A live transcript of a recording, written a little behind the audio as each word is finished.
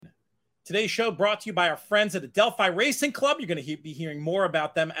Today's show brought to you by our friends at Adelphi Racing Club. You're going to be hearing more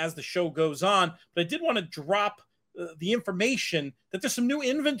about them as the show goes on. But I did want to drop the information that there's some new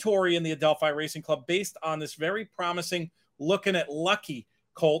inventory in the Adelphi Racing Club based on this very promising Looking at Lucky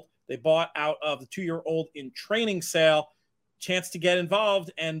colt they bought out of the 2-year-old in training sale. Chance to get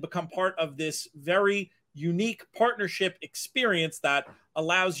involved and become part of this very unique partnership experience that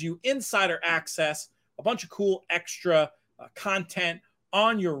allows you insider access, a bunch of cool extra content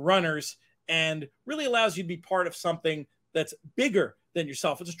on your runners, and really allows you to be part of something that's bigger than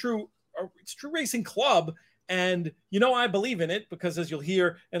yourself. It's a true racing club. And, I believe in it because, as you'll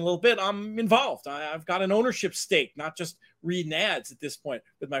hear in a little bit, I'm involved. I've got an ownership stake, not just reading ads at this point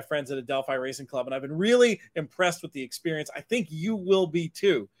with my friends at Adelphi Racing Club. And I've been really impressed with the experience. I think you will be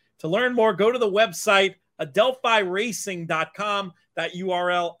too. To learn more, go to the website, adelphiracing.com. That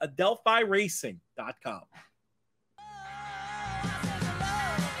URL, adelphiracing.com.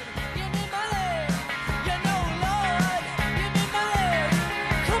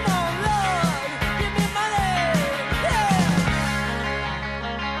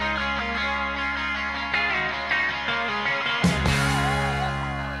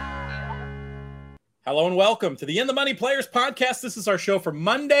 Hello and welcome to the In the Money Players podcast. This is our show for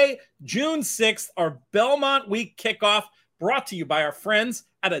Monday, June 6th, our Belmont Week kickoff, brought to you by our friends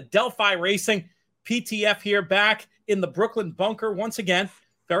at Adelphi Racing. PTF here, back in the Brooklyn bunker once again.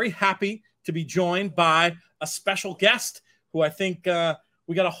 Very happy to be joined by a special guest who I think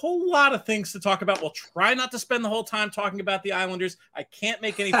we got a whole lot of things to talk about. We'll try not to spend the whole time talking about the Islanders. I can't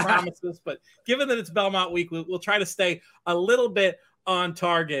make any promises, but given that it's Belmont Week, we'll try to stay a little bit on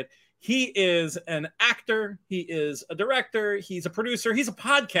target. He is an actor. He is a director. He's a producer. He's a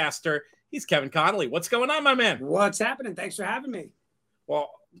podcaster. He's Kevin Connolly. What's going on, my man? What's happening? Thanks for having me. Well,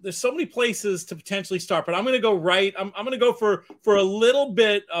 there's so many places to potentially start, but I'm going to go right. I'm going to go for a little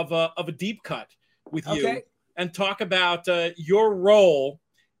bit of a deep cut with you and talk about your role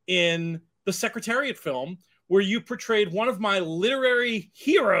in the Secretariat film, where you portrayed one of my literary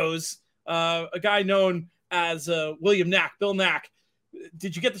heroes, a guy known as William Nack, Bill Nack.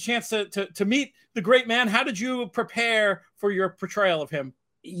 Did you get the chance to meet the great man? How did you prepare for your portrayal of him?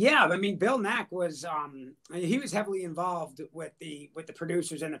 Yeah, I mean, Bill Nack was he was heavily involved with the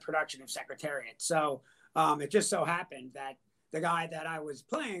producers and the production of Secretariat. So it just so happened that the guy that I was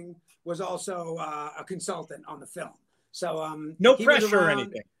playing was also a consultant on the film. So no pressure or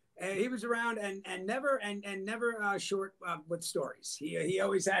anything. He was around and never short with stories. He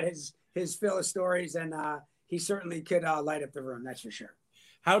always had his fill of stories, and he certainly could light up the room. That's for sure.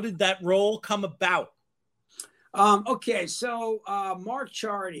 How did that role come about? Okay, so Mark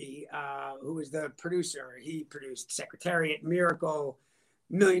Chardy, who is the producer, he produced Secretariat, Miracle,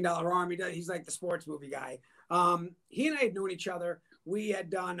 $1 Million Army. He's like the sports movie guy. He and I had known each other. We had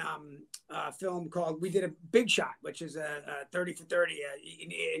done a film called, we did a Big Shot, which is a 30 for 30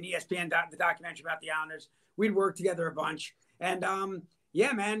 in ESPN, the documentary about the Islanders. We'd worked together a bunch, and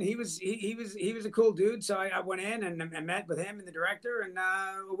yeah, man, he was a cool dude. So I went in and met with him and the director, and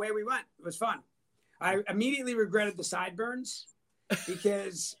away we went. It was fun. I immediately regretted the sideburns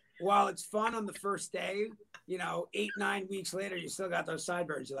because while it's fun on the first day, 8-9 weeks later, you still got those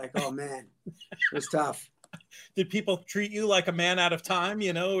sideburns. You're like, oh man, it was tough. Did people treat you like a man out of time,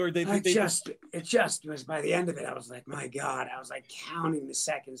 or it just was, by the end of it, I was like, my God, I was like counting the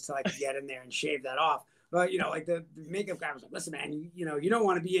seconds till I could get in there and shave that off. But, like the makeup guy was like, listen, man, you don't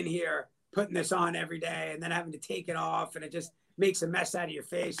want to be in here putting this on every day and then having to take it off, and it just makes a mess out of your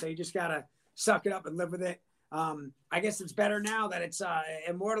face. So you just got to suck it up and live with it. I guess it's better now that it's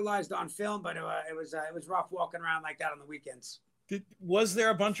immortalized on film, but it was rough walking around like that on the weekends. Was there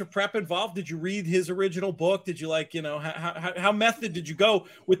a bunch of prep involved? Did you read his original book? Did you how method did you go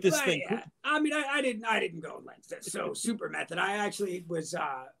with this thing? Yeah. I mean, I didn't go like so super method. I actually was,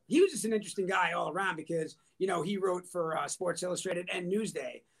 he was just an interesting guy all around because, he wrote for Sports Illustrated and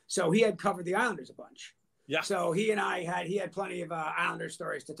Newsday. So he had covered the Islanders a bunch. Yeah. So he had plenty of Islander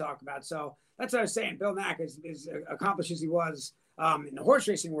stories to talk about. So that's what I was saying. Bill Nack is accomplished as he was in the horse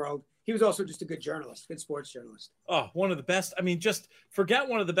racing world. He was also just a good journalist, good sports journalist. Oh, one of the best. I mean, just forget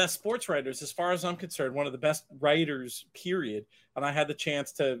one of the best sports writers, as far as I'm concerned, one of the best writers, period. And I had the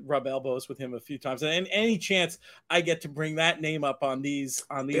chance to rub elbows with him a few times. And any chance I get to bring that name up on these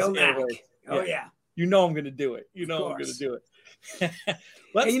Bill airways. Oh, yeah. I'm going to do it. I'm going to do it.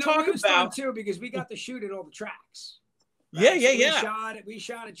 Let's talk about too, because we got to shoot at all the tracks. Right? We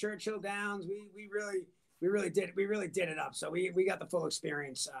shot at Churchill Downs. We really did it up. So we got the full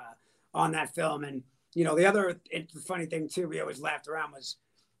experience on that film. And, the funny thing too, we always laughed around was,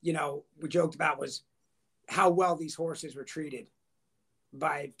 we joked about was how well these horses were treated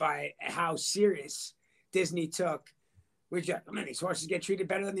by how serious Disney took. These horses get treated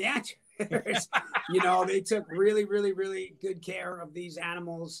better than the actors. They took really, really, really good care of these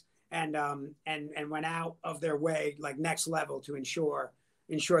animals and went out of their way, like next level, to ensure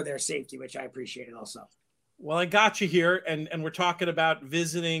their safety, which I appreciated also. Well, I got you here, and we're talking about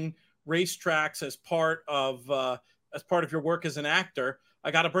visiting racetracks as part of your work as an actor.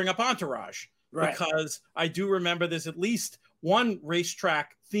 I got to bring up Entourage, right? Because I do remember there's at least one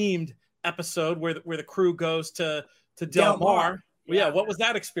racetrack themed episode where the crew goes to Del Mar. Yeah. What was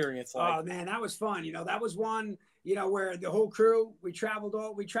that experience like? Oh man, that was fun. That was one, where the whole crew, we traveled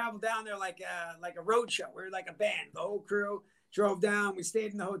down there like a road show. We were like a band. The whole crew drove down, we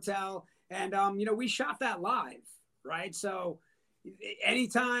stayed in the hotel, and we shot that live, right? So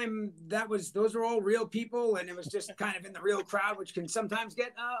anytime those were all real people, and it was just kind of in the real crowd, which can sometimes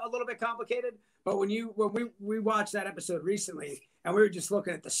get a little bit complicated. But when we watched that episode recently, and we were just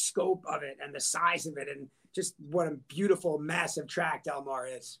looking at the scope of it and the size of it, and just what a beautiful, massive track Del Mar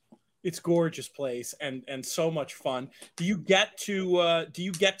is. It's a gorgeous place and so much fun. Do you get to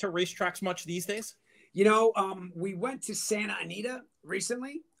racetracks much these days? We went to Santa Anita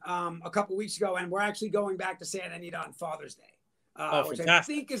recently, a couple weeks ago, and we're actually going back to Santa Anita on Father's Day, which I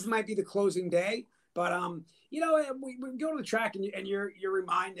think might be the closing day. But we go to the track, and you're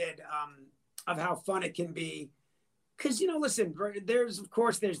reminded of how fun it can be. Because, listen, there's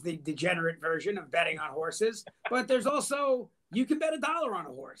the degenerate version of betting on horses, but there's also, you can bet $1 on a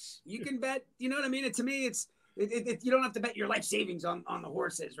horse. You can bet, you know what I mean? To me, you don't have to bet your life savings on the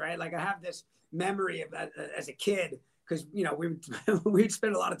horses, right? Like, I have this memory of that as a kid, because, we'd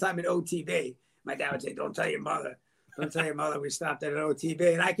spend a lot of time at OTB. My dad would say, don't tell your mother. Don't tell your mother we stopped at an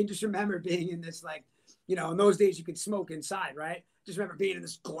OTB. And I can just remember being in this, like, in those days you could smoke inside, right? Just remember being in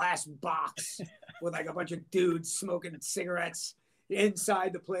this glass box with like a bunch of dudes smoking cigarettes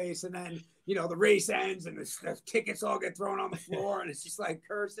inside the place. And then, the race ends and the tickets all get thrown on the floor, and it's just like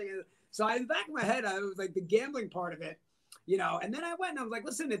cursing. So in the back of my head, I was like the gambling part of it, and then I went and I was like,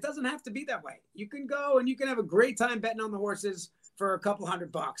 listen, it doesn't have to be that way. You can go and you can have a great time betting on the horses for a couple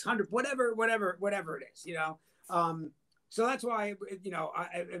 $100, whatever it is, So that's why,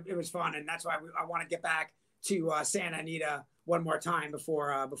 it was fun. And that's why I want to get back to Santa Anita one more time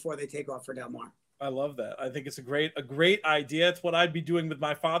before they take off for Del Mar. I love that. I think it's a great idea. It's what I'd be doing with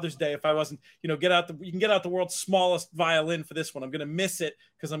my Father's Day if I wasn't, you can get out the world's smallest violin for this one. I'm going to miss it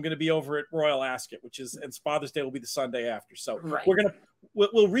because I'm going to be over at Royal Ascot, and Father's Day will be the Sunday after. So right.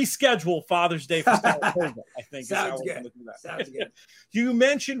 We'll reschedule Father's Day for Saratoga, I think. Sounds good. Sounds good. You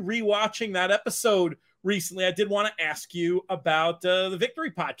mentioned rewatching that episode recently. I did want to ask you about the Victory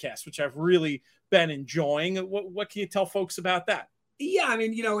podcast, which I've really been enjoying. What can you tell folks about that? Yeah, I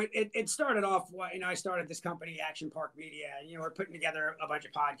mean, it started off, I started this company, Action Park Media, and, we're putting together a bunch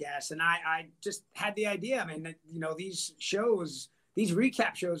of podcasts, and I just had the idea. I mean, these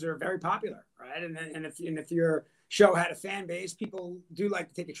recap shows are very popular, right? And if your show had a fan base, people do like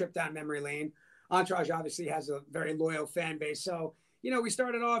to take a trip down memory lane. Entourage obviously has a very loyal fan base. So, we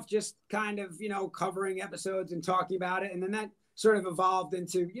started off just kind of, covering episodes and talking about it. And then that sort of evolved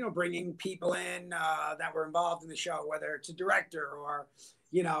into, bringing people in that were involved in the show, whether it's a director or,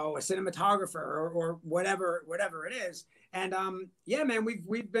 a cinematographer or whatever it is. And yeah, man,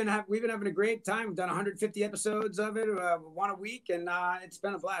 we've been having a great time. We've done 150 episodes of it, one a week, and it's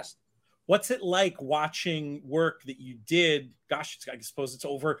been a blast. What's it like watching work that you did? Gosh, I suppose it's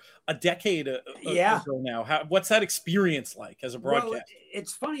over a decade ago now. What's that experience like as a broadcast? Well,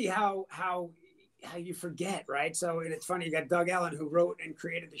 it's funny how you forget, right? So it's funny, you got Doug Ellen, who wrote and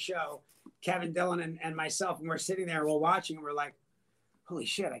created the show, Kevin Dillon and myself, and we're sitting there, we're watching, and we're like, holy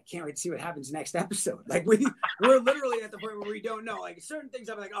shit, I can't wait to see what happens next episode. Like we're literally at the point where we don't know. Like certain things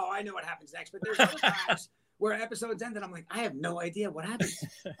I'm like, oh, I know what happens next. But there's other times where episodes end and I'm like, I have no idea what happens.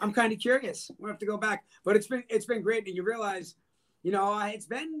 I'm kind of curious. We'll have to go back. But it's been great. And you realize, it's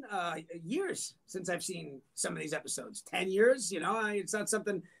been years since I've seen some of these episodes. 10 years, it's not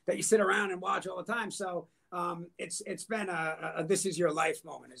something that you sit around and watch all the time. So it's been a this is your life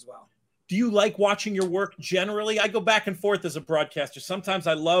moment as well. Do you like watching your work generally? I go back and forth as a broadcaster. Sometimes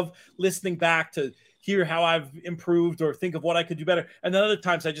I love listening back to hear how I've improved or think of what I could do better. And then other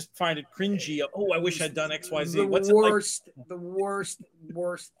times I just find it cringy. Oh, I wish I'd done X, Y, Z. The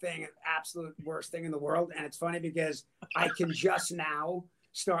worst thing, absolute worst thing in the world. And it's funny because I can just now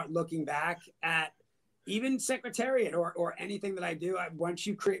start looking back at even Secretariat or anything that I do. Once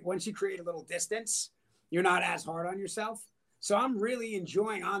you create a little distance, you're not as hard on yourself. So I'm really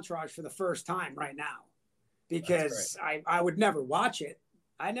enjoying Entourage for the first time right now because I would never watch it.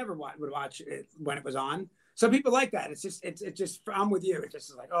 I never would watch it when it was on. some people like that. It's just, I'm with you. It's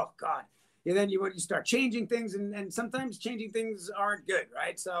just like, oh God. And then when you start changing things, and sometimes changing things aren't good,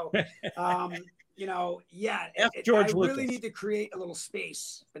 right? So, you know, yeah, I really need to create a little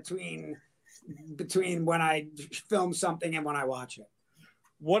space between when I film something and when I watch it.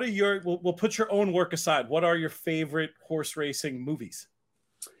 What are your, we'll put your own work aside. What are your favorite horse racing movies?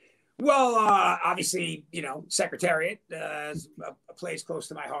 Well, obviously, you know, Secretariat is a place close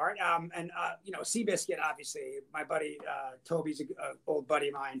to my heart. And, you know, Seabiscuit, obviously, my buddy, Toby's an old buddy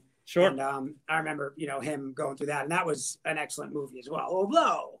of mine. Sure. And I remember, you know, him going through that. And that was an excellent movie as well.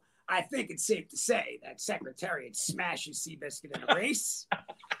 Although I think it's safe to say that Secretariat smashes Seabiscuit in a race.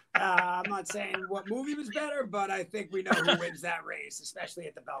 I'm not saying what movie was better, but I think we know who wins that race, especially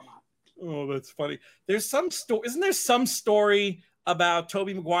at the Belmont. Oh, that's funny. There's some story. Isn't there some story about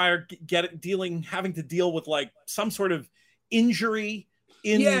Tobey Maguire having to deal with like some sort of injury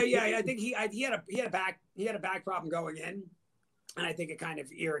yeah. I think he had a back problem going in, and I think it kind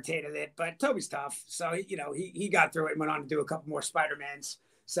of irritated it. But Toby's tough, so you know he got through it and went on to do a couple more Spider-Mans.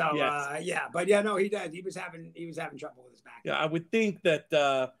 So yes. No, he did. He was having trouble with his back. Yeah, I would think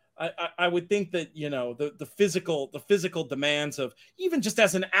that. I would think that, you know, the physical demands of even just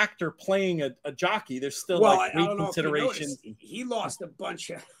as an actor playing a jockey, there's still like great considerations. He lost a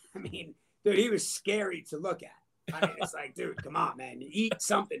bunch of, I mean, dude, he was scary to look at. I mean, it's like, dude, come on, man, eat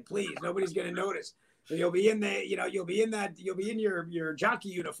something, please. Nobody's going to notice. You'll be in there, you know, you'll be in your jockey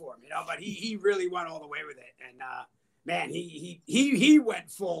uniform, you know, but he really went all the way with it. And man, he went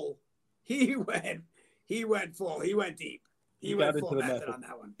full. He went full. He went deep. He went full method on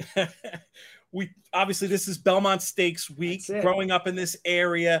that one. Obviously this is Belmont Stakes week. Growing up in this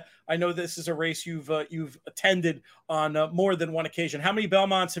area, I know this is a race you've attended on more than one occasion. How many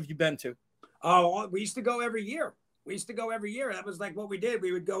Belmonts have you been to? Oh, we used to go every year. That was like what we did.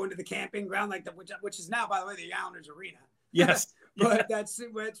 We would go into the camping ground, like which is now, by the way, the Islanders Arena. Yes. But that's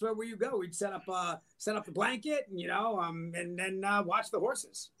where you go. We'd set up the blanket, and, you know, and then watch the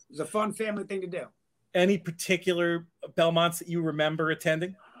horses. It was a fun family thing to do. Any particular Belmonts that you remember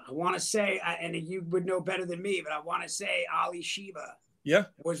attending? I want to say, and you would know better than me, but I want to say Ali Sheba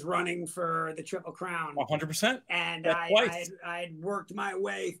was running for the Triple Crown. 100%. And I'd worked my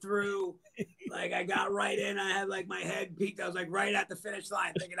way through, like I got right in. I had like my head peaked. I was like right at the finish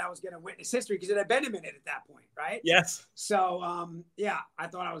line thinking I was going to witness history because it had been a minute at that point, right? Yes. So, yeah, I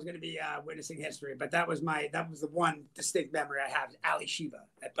thought I was going to be witnessing history, but that was the one distinct memory I have, Ali Sheba.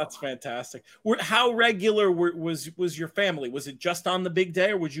 That's fantastic. How regular was your family? Was it just on the big day,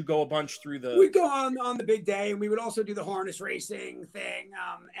 or would you go a bunch through the... We'd go on the big day, and we would also do the harness racing thing.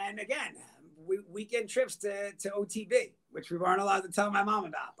 And again, weekend trips to OTB, which we weren't allowed to tell my mom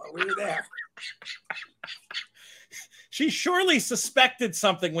about, but we were there. She surely suspected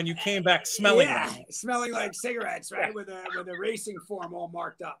something when you came back smelling smelling like cigarettes, right? With a racing form all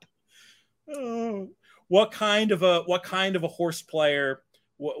marked up. Oh, what kind of a horse player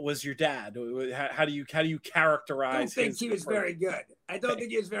was your dad? How do you characterize? I don't think he was very good. I don't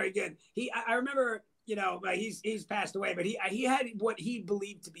think he was very good. I remember, you know, he's passed away, but he had what he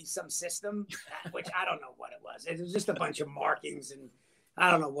believed to be some system, which I don't know what it was. It was just a bunch of markings, and I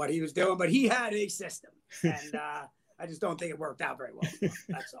don't know what he was doing, but he had a system, and I just don't think it worked out very well.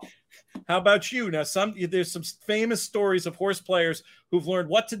 That's all. How about you? Now, there's some famous stories of horse players who've learned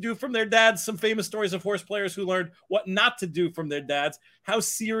what to do from their dads. Some famous stories of horse players who learned what not to do from their dads. How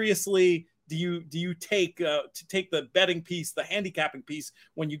seriously do you take the betting piece, the handicapping piece,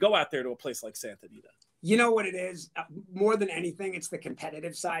 when you go out there to a place like Santa Anita? You know what it is? More than anything, it's the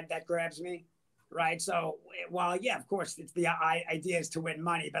competitive side that grabs me, right? So, while, yeah, of course, it's the idea is to win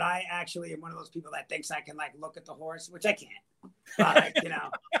money, but I actually am one of those people that thinks I can, like, look at the horse, which I can't. Like, you know,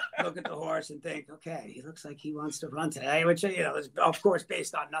 look at the horse and think, okay, he looks like he wants to run today, which, you know, is, of course,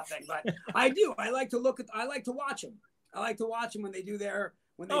 based on nothing. But I do. I like to watch them. I like to watch them when they do their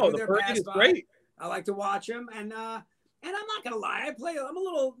pass by. Great. I like to watch them, and I'm not gonna lie, I'm a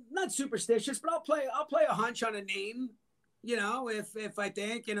little not superstitious, but I'll play a hunch on a name, you know, if I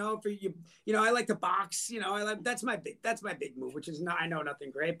think, you know, for you know, I like to box, you know, that's my big move, which is I know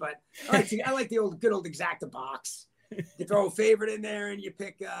nothing great, but I like the good old exacta box. You throw a favorite in there and you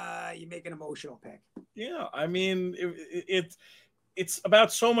make an emotional pick. Yeah, I mean, it's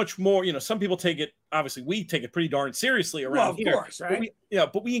about so much more. You know, some people take it, obviously we take it pretty darn seriously around here. Of course, right?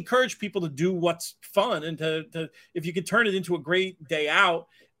 But we encourage people to do what's fun, and to if you could turn it into a great day out.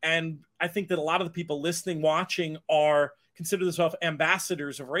 And I think that a lot of the people listening, watching consider themselves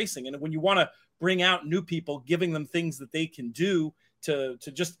ambassadors of racing. And when you want to bring out new people, giving them things that they can do to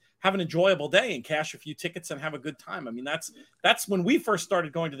just have an enjoyable day and cash a few tickets and have a good time. I mean, that's when we first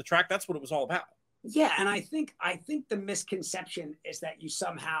started going to the track. That's what it was all about. Yeah, and I think the misconception is that you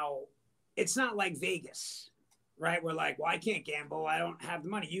somehow, it's not like Vegas, right? We're like, well, I can't gamble. I don't have the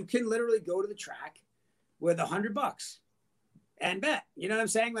money. You can literally go to the track with $100 and bet. You know what I'm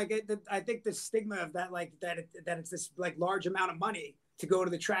saying? Like, I think the stigma of that, like that it's this like large amount of money to go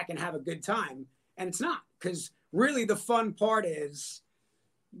to the track and have a good time, and it's not, because really the fun part is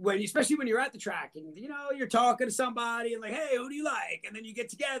especially when you're at the track and you're talking to somebody and like, hey, who do you like? And then you get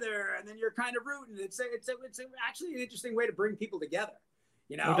together and then you're kind of rooting. It's actually an interesting way to bring people together.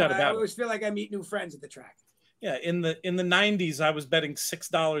 No doubt about I always feel like I meet new friends at the track. Yeah, in the 90s, I was betting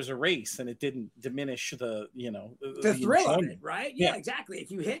 $6 a race, and it didn't diminish the the thrill of it, right? Yeah, yeah, exactly.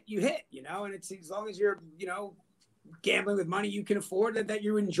 If you hit, you hit. And it's, as long as you're gambling with money you can afford, that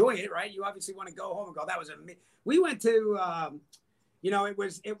you enjoy it, right? You obviously want to go home and go, that was we went to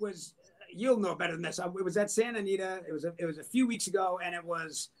it was you'll know better than this. It was at Santa Anita. It was a few weeks ago, and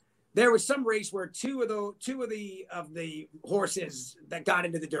there was some race where two of the horses that got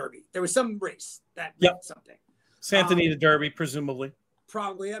into the Derby. There was some race that meant something. Santa Anita Derby, presumably.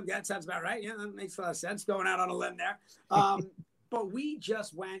 Probably. That sounds about right. Yeah, that makes a lot of sense, going out on a limb there. But we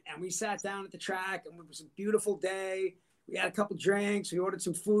just went and we sat down at the track, and it was a beautiful day. We had a couple drinks. We ordered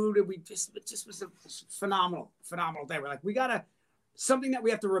some food, and it just was a phenomenal day. We're like, we got something that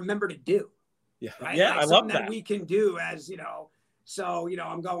we have to remember to do. Yeah. Right? Yeah, like I love that. we can do as, so,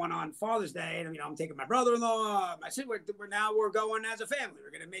 I'm going on Father's Day, and, I'm taking my brother-in-law. I said, we're going as a family.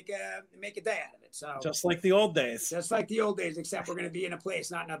 We're going to make a day out of it. So just like the old days. Just like the old days, except we're going to be in a place,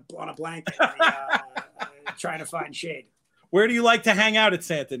 not on a blanket, trying to find shade. Where do you like to hang out at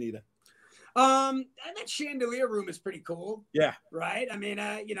Santa Anita? That chandelier room is pretty cool. Yeah. Right. I mean,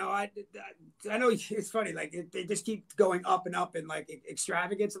 I know it's funny. Like, they just keep going up and up in like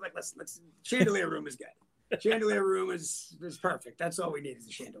extravagance. Like, let's chandelier room is good. Chandelier room is perfect. That's all we need, is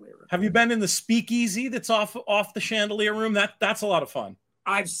the chandelier room. Have you been in the speakeasy that's off the chandelier room? That's a lot of fun.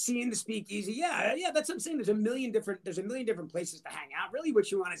 I've seen the speakeasy. Yeah. That's what I'm saying. There's a million different places to hang out. Really,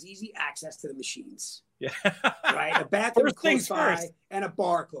 what you want is easy access to the machines. Yeah. Right. A bathroom close by and a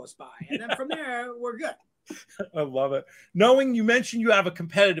bar close by. And then from there, we're good. I love it. Knowing you mentioned you have a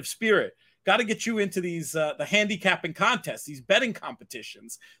competitive spirit, got to get you into these the handicapping contests, these betting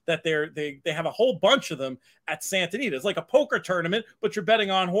competitions that they have a whole bunch of them at Santa Anita. It's like a poker tournament, but you're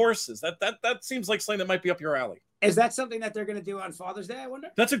betting on horses. That seems like something that might be up your alley. Is that something that they're going to do on Father's Day, I wonder?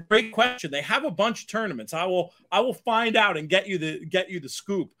 That's a great question. They have a bunch of tournaments. I will find out and get you the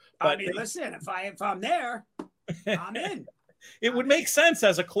scoop. But I mean, listen, if I'm there, I'm in. It would make sense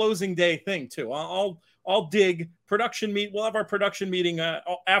as a closing day thing too. I'll dig production meet. We'll have our production meeting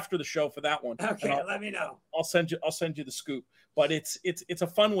after the show for that one. Okay, let me know. I'll send you the scoop. But it's a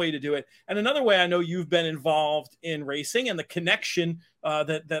fun way to do it. And another way I know you've been involved in racing, and the connection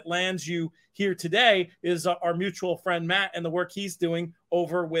that lands you here today is our mutual friend Matt and the work he's doing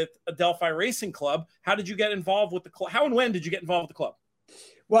over with Adelphi Racing Club. How did you get involved with the club? How and when did you get involved with the club?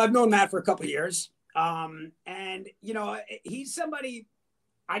 Well, I've known Matt for a couple of years. And he's somebody,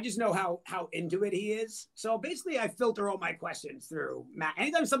 I just know how into it he is. So basically I filter all my questions through Matt.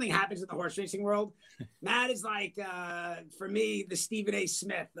 Anytime something happens in the horse racing world, Matt is like, for me, the Stephen A.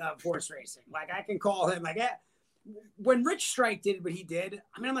 Smith of horse racing. Like, I can call him like, when Rich Strike did what he did,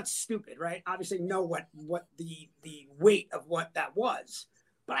 I mean, I'm not stupid, right? Obviously know what the weight of what that was,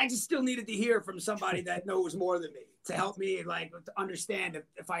 but I just still needed to hear from somebody that knows more than me to help me, like, to understand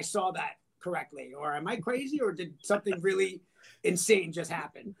if I saw that correctly, or am I crazy, or did something really insane just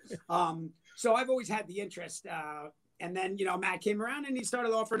happen? So I've always had the interest. And then, Matt came around and he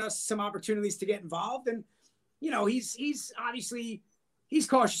started offering us some opportunities to get involved. And, he's obviously, he's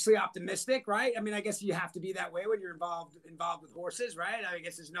cautiously optimistic, right? I mean, I guess you have to be that way when you're involved with horses, right? I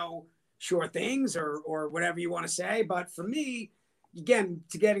guess there's no sure things or whatever you want to say. But for me, again,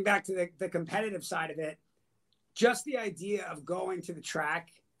 to getting back to the competitive side of it, just the idea of going to the track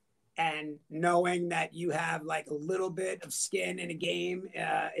and knowing that you have like a little bit of skin in a game,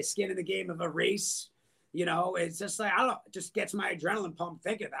 skin in the game of a race, it's just like, I don't know, it just gets my adrenaline pumped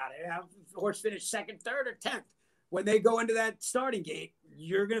thinking about it. If the horse finished second, third, or 10th, when they go into that starting gate,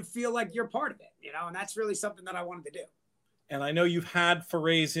 you're going to feel like you're part of it, and that's really something that I wanted to do. And I know you've had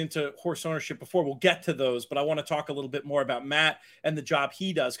forays into horse ownership before. We'll get to those, but I want to talk a little bit more about Matt and the job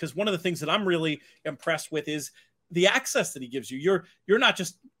he does, because one of the things that I'm really impressed with is the access that he gives you. You're not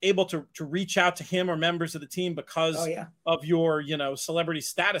just able to reach out to him or members of the team because of your, celebrity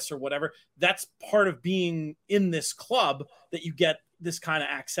status or whatever. That's part of being in this club, that you get this kind of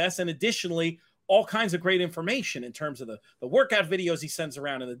access. And additionally, all kinds of great information in terms of the workout videos he sends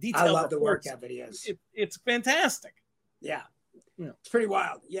around and the detailed I love reports. The workout videos. It's fantastic. Yeah. It's pretty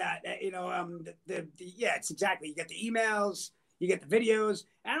wild. Yeah. Yeah, it's exactly. You get the emails, you get the videos,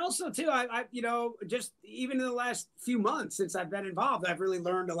 and also too, I just even in the last few months since I've been involved, I've really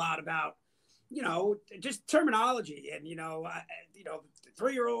learned a lot about, just terminology and, the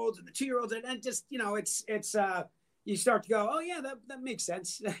 3-year-olds and the 2-year-olds and just, it's you start to go, oh yeah, that makes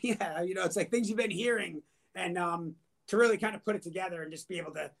sense. Yeah. It's like things you've been hearing and, to really kind of put it together and just be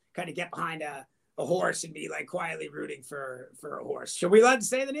able to kind of get behind a horse and be like quietly rooting for a horse. Should we let to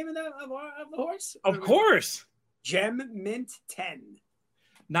say the name of the horse? Of course. Gem Mint 10.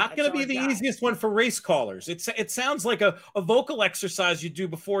 Not going to be the easiest one for race callers. It sounds like a vocal exercise you do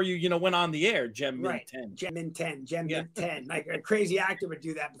before you went on the air. Gem Mint 10. Gem Mint 10. Gem Mint 10. Like a crazy actor would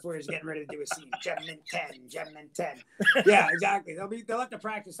do that before he was getting ready to do a scene. Gem Mint 10. Gem Mint 10. Yeah, exactly. They'll have to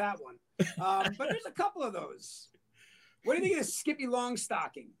practice that one. But there's a couple of those. What do you think of Skippy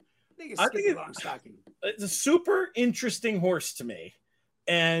Longstocking? I think it's a super interesting horse to me,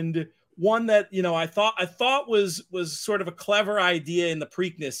 and one that I thought was sort of a clever idea in the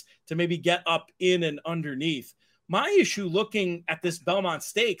Preakness to maybe get up in and underneath. My issue looking at this Belmont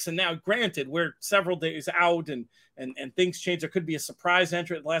Stakes, and now granted we're several days out and things change. There could be a surprise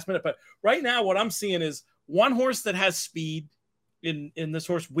entry at the last minute, but right now what I'm seeing is one horse that has speed in this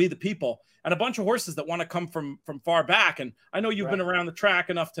horse, We the People, and a bunch of horses that want to come from far back. And I know you've been around the track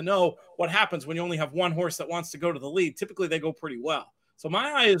enough to know what happens when you only have one horse that wants to go to the lead. Typically they go pretty well. So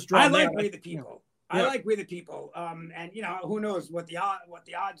my eye is drawn. I like We the People. I like We the People. And who knows what the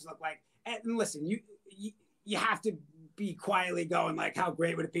odds look like. And listen, you have to be quietly going like, how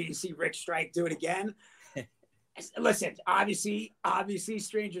great would it be to see Rich Strike do it again? Listen, obviously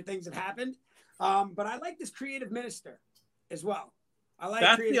stranger things have happened. But I like this Creative Minister as well.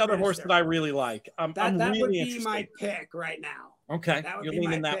 That's the other horse that I really like. That really would be my pick right now. Okay, you're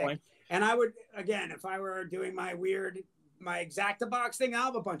leaning that way. And I would, again, if I were doing my Exacta box thing, I'll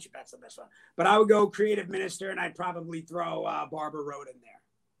have a bunch of bets on this one. But I would go Creative Minister, and I'd probably throw Barber Road in there.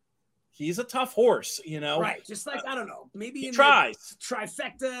 He's a tough horse, Right, just like I don't know, maybe he tries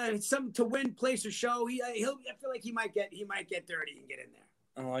trifecta, some to win, place, or show. I feel like he might get dirty and get in there.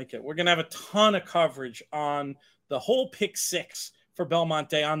 I like it. We're gonna have a ton of coverage on the whole Pick 6 for Belmont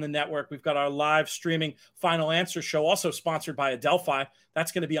Day on the network. We've got our live streaming Final Answer show, also sponsored by Adelphi.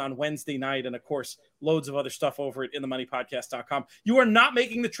 That's going to be on Wednesday night. And of course, loads of other stuff over at InTheMoneyPodcast.com. You are not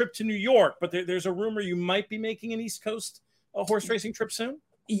making the trip to New York, but there's a rumor you might be making an East Coast horse racing trip soon.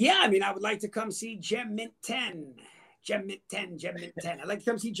 Yeah. I mean, I would like to come see Gem Mint 10. Gem Mint 10. I'd like to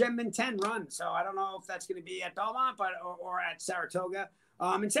come see Gem Mint 10 run. So I don't know if that's going to be at Belmont, or at Saratoga.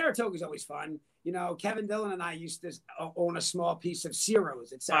 And Saratoga is always fun. Kevin Dillon and I used to own a small piece of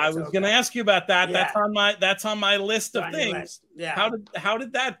Ciro's at Saratoga. I was going to ask you about that. Yeah. That's on my list of things. Yeah. How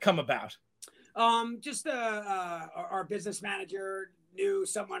did that come about? Just our business manager knew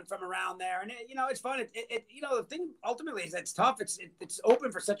someone from around there, and it's fun. The thing ultimately is that it's tough. It's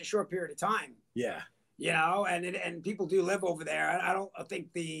open for such a short period of time. Yeah. And people do live over there. I don't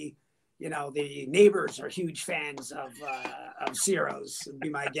think the neighbors are huge fans of Ciro's, would be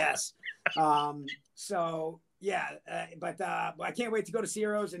my guess. But I can't wait to go to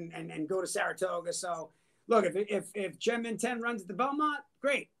Ciro's and go to Saratoga. So look, if Gem Mint 10 runs at the Belmont,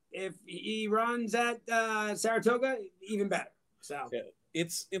 great. If he runs at Saratoga, even better. So yeah,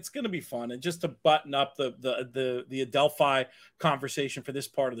 it's going to be fun. And just to button up the Adelphi conversation for this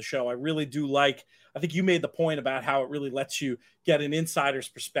part of the show, I really do like. I think you made the point about how it really lets you get an insider's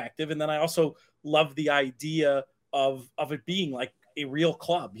perspective, and then I also love the idea of it being like a real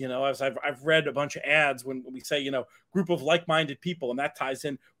club. As I've read a bunch of ads when we say group of like-minded people, and that ties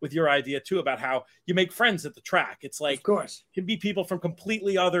in with your idea too about how you make friends at the track. It's like, of course, it can be people from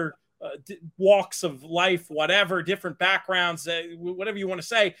completely other walks of life, whatever, different backgrounds, whatever you want to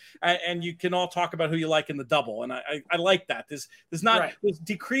say, and you can all talk about who you like in the double. And I like that. There's not there's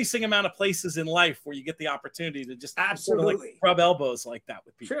decreasing amount of places in life where you get the opportunity to just absolutely sort of rub elbows like that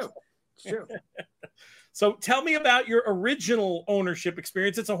with people. True. It's true. So tell me about your original ownership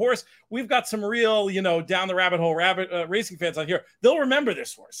experience. It's a horse. We've got some real, down the rabbit hole racing fans on here. They'll remember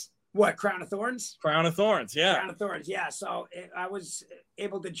this horse. What, Crown of Thorns? Crown of Thorns, yeah. Crown of Thorns, yeah. So I was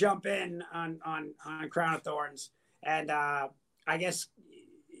able to jump in on Crown of Thorns, and I guess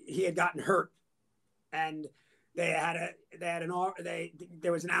he had gotten hurt, and there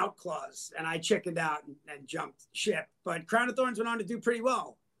was an out clause, and I chickened out and jumped ship. But Crown of Thorns went on to do pretty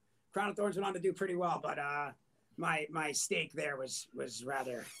well. But my stake there was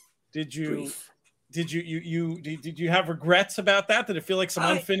rather brief. Did you have regrets about that? Did it feel like some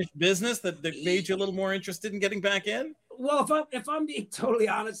unfinished business that made you a little more interested in getting back in? Well, if I'm being totally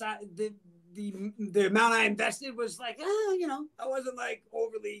honest, the amount I invested was like, you know, I wasn't like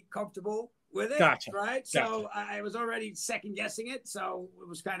overly comfortable with it. Gotcha. Right. So I was already second guessing it. So it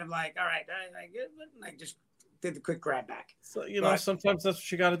was kind of like, all right, I just did the quick grab back. So, you know, sometimes that's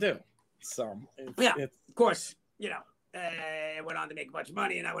what you got to do. So, of course, you know, it went on to make a bunch of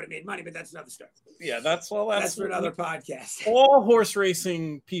money and I would have made money, but that's another story. Yeah, that's for another podcast. All horse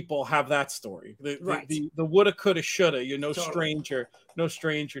racing people have that story. The woulda, coulda, shoulda. You're no stranger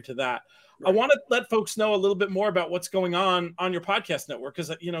to that. Right. I want to let folks know a little bit more about what's going on your podcast network,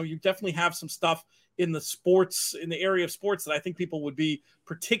 because, you know, you definitely have some stuff in the area of sports that I think people would be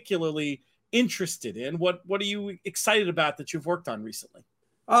particularly interested in. What are you excited about that you've worked on recently?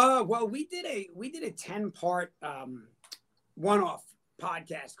 Well, we did a 10-part one-off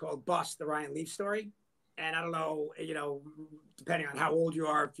podcast called Bust, the Ryan Leaf story. And I don't know, you know, depending on how old you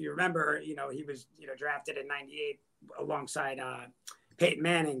are, if you remember, you know, he was, you know, drafted in '98 alongside Peyton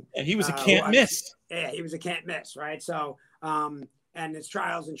Manning. And he was a can't miss. Yeah, he was a can't miss, right? So, and his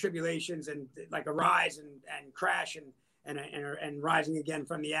trials and tribulations and like a rise and crash and rising again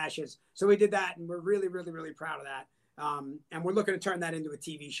from the ashes. So we did that, and we're really, really, really proud of that. And we're looking to turn that into a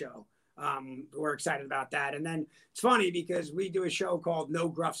TV show. We're excited about that. And then it's funny because we do a show called No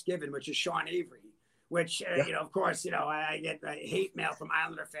Gruffs Given, which is Sean Avery, which, you know, of course, you know, I get hate mail from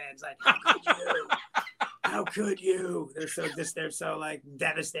Islander fans. Like, how could you? How could you? They're so like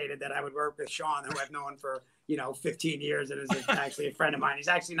devastated that I would work with Sean, who I've known for, you know, 15 years and is actually a friend of mine. He's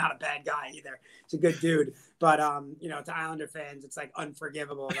actually not a bad guy either. He's a good dude. But, you know, to Islander fans, it's like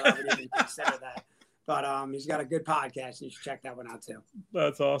unforgivable that I would even consider that. But he's got a good podcast, and you should check that one out too.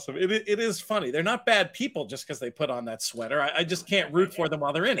 That's awesome. It is funny. They're not bad people just because they put on that sweater. I just can't root for them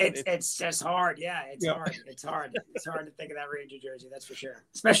while they're in it. It's just hard. Yeah, hard. It's hard. It's hard to think of that Ranger jersey. That's for sure.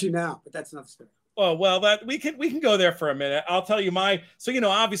 Especially now. But that's another story. Oh, well, that we can go there for a minute. I'll tell you so, you know,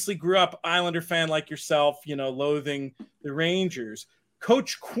 obviously grew up Islander fan like yourself, you know, loathing the Rangers.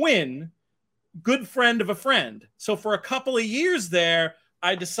 Coach Quinn, good friend of a friend. So for a couple of years there,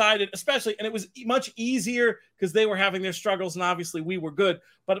 I decided, especially, and it was much easier because they were having their struggles and obviously we were good.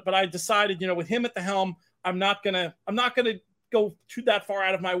 But I decided, you know, with him at the helm, I'm not gonna go too that far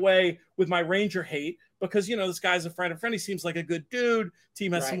out of my way with my Ranger hate, because, you know, this guy's a friend of friend. He seems like a good dude.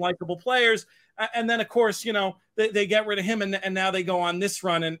 Team has some likable players. And then, of course, you know, they get rid of him and now they go on this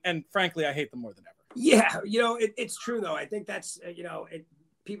run. And frankly, I hate them more than ever. Yeah, you know, it's true, though. I think that's, you know,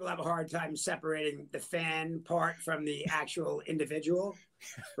 people have a hard time separating the fan part from the actual individual,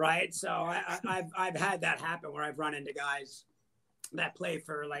 right? So I've had that happen where I've run into guys that play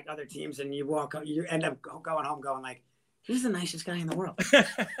for like other teams, and you end up going home going like, he's the nicest guy in the world.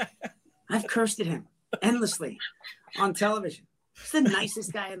 I've cursed at him endlessly on television. He's the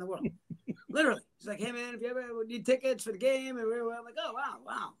nicest guy in the world. Literally. He's like, hey, man, if you ever need tickets for the game, and we're like, oh,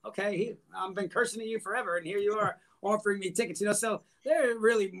 wow. Okay. I've been cursing at you forever, and here you are offering me tickets, you know. So they're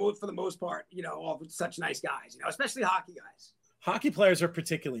really, for the most part, you know, all such nice guys, you know, especially hockey guys. Hockey players are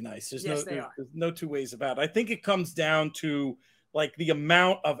particularly nice. There's no two ways about it. I think it comes down to like the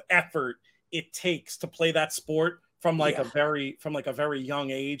amount of effort it takes to play that sport from like a very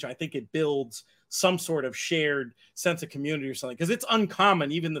young age. I think it builds some sort of shared sense of community or something, because it's uncommon.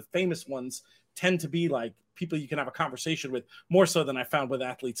 Even the famous ones tend to be like people you can have a conversation with more so than I found with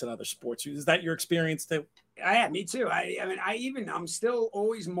athletes in other sports. Is that your experience too? Yeah, me too. I'm still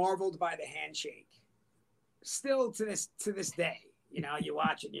always marveled by the handshake. Still to this day, you know, you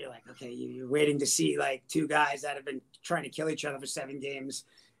watch it and you're like, okay, you're waiting to see like two guys that have been trying to kill each other for 7 games.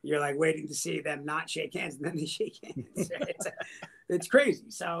 You're like waiting to see them not shake hands, and then they shake hands. It's crazy.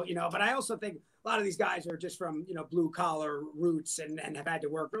 So, you know, but I also think a lot of these guys are just from, you know, blue collar roots and have had to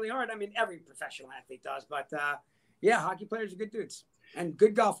work really hard. I mean, every professional athlete does, but yeah, hockey players are good dudes and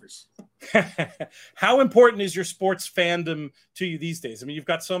good golfers. How important is your sports fandom to you these days? I mean, you've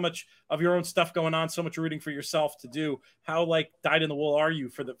got so much of your own stuff going on, so much rooting for yourself to do. How like dyed in the wool are you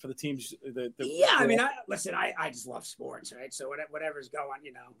for the teams? I mean, I just love sports, right? So whatever's going,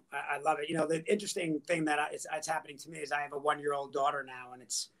 you know, I love it. You know, the interesting thing that it's happening to me is I have a 1-year-old daughter now, and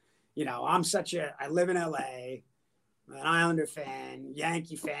it's, you know, I live in LA, I'm an Islander fan,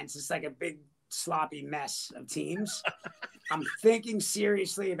 Yankee fan. It's just like a big sloppy mess of teams. I'm thinking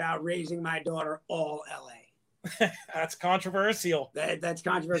seriously about raising my daughter all LA. That's controversial. That's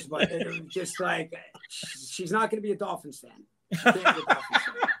controversial, but just like she's not going to be a Dolphins fan. She can't be a Dolphins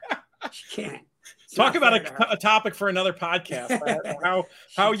fan. She can't. Talk about a topic for another podcast.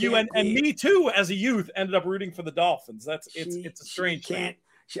 How you and me too as a youth ended up rooting for the Dolphins. It's a strange thing.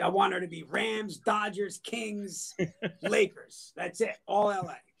 I want her to be Rams, Dodgers, Kings, Lakers. That's it. All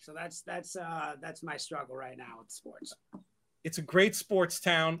LA. So that's my struggle right now with sports. It's a great sports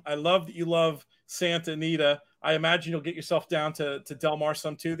town. I love that you love Santa Anita. I imagine you'll get yourself down to Del Mar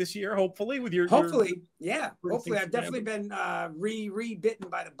some too this year, hopefully, with your yeah. Hopefully, I've definitely been re-bitten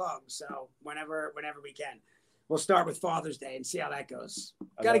by the bug. So whenever we can, we'll start with Father's Day and see how that goes.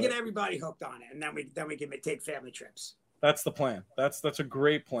 Got to get everybody hooked on it, and then we can take family trips. That's the plan. That's a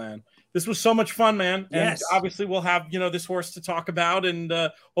great plan. This was so much fun, man. And yes. Obviously we'll have, this horse to talk about and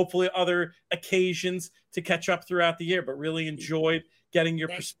hopefully other occasions to catch up throughout the year, but really enjoyed getting your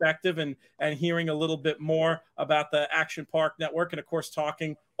perspective and hearing a little bit more about the Action Park Network and of course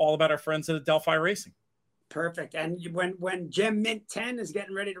talking all about our friends at Adelphi Racing. Perfect. And when Gem Mint 10 is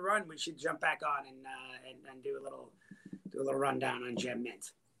getting ready to run, we should jump back on and do a little rundown on Gem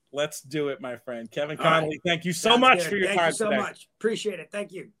Mint. Let's do it, my friend. Kevin Connolly, thank you so much for your time today. Thank you so much. Appreciate it.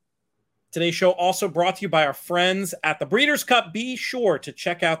 Thank you. Today's show also brought to you by our friends at the Breeders' Cup. Be sure to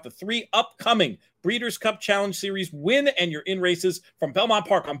check out the 3 upcoming Breeders' Cup Challenge Series win and you're in races from Belmont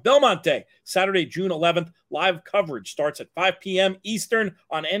Park on Belmont Day, Saturday, June 11th. Live coverage starts at 5 p.m. Eastern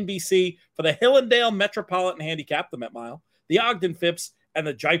on NBC for the Hillendale Metropolitan Handicap, the Met Mile, the Ogden Phipps, and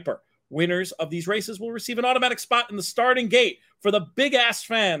the Jaipur. Winners of these races will receive an automatic spot in the starting gate for the Big Ass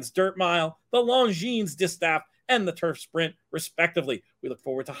Fans Dirt Mile, the Longines Distaff, and the Turf Sprint, respectively. We look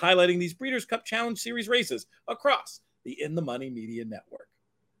forward to highlighting these Breeders' Cup Challenge Series races across the In the Money Media Network.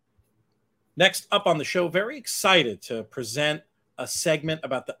 Next up on the show, very excited to present a segment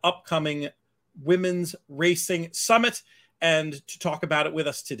about the upcoming Women's Racing Summit. And to talk about it with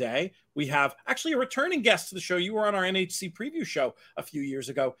us today, we have actually a returning guest to the show. You were on our NHC preview show a few years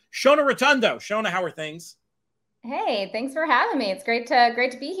ago, Shona Rotundo. Shona, how are things? Hey, thanks for having me. It's great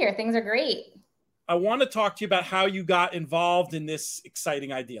to be here. Things are great. I want to talk to you about how you got involved in this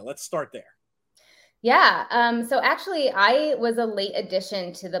exciting idea. Let's start there. Yeah. So actually, I was a late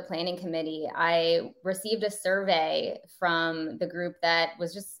addition to the planning committee. I received a survey from the group that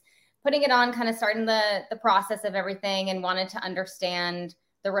was just putting it on, kind of starting the process of everything, and wanted to understand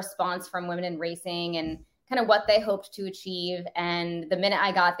the response from women in racing and kind of what they hoped to achieve. And the minute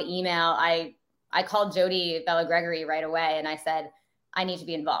I got the email, I called Jody Bella Gregory right away and I said, I need to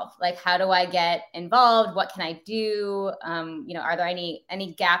be involved. Like, how do I get involved? What can I do? Are there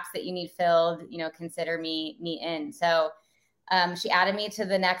any gaps that you need filled? Consider me in. So she added me to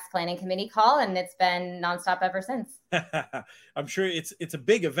the next planning committee call, and it's been nonstop ever since. I'm sure it's a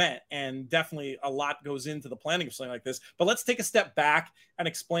big event, and definitely a lot goes into the planning of something like this. But let's take a step back and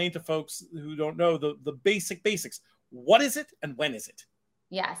explain to folks who don't know the basics. What is it and when is it?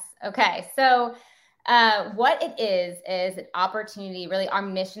 Yes. Okay. So what it is an opportunity. Really, our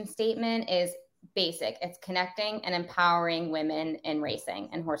mission statement is basic. It's connecting and empowering women in racing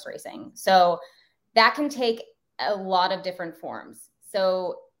and horse racing. So that can take a lot of different forms.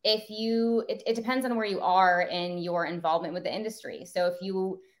 So it depends on where you are in your involvement with the industry. So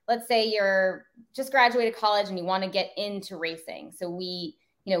let's say you're just graduated college and you want to get into racing. So we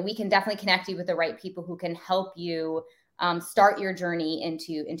can definitely connect you with the right people who can help you start your journey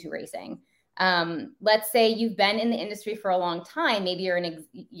into racing. Let's say you've been in the industry for a long time. Maybe you're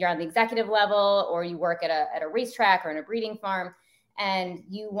on the executive level, or you work at a racetrack or in a breeding farm, and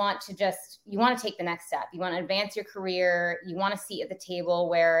you want to take the next step. You want to advance your career. You want a seat at the table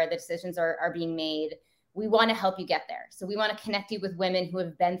where the decisions are being made. We want to help you get there. So we want to connect you with women who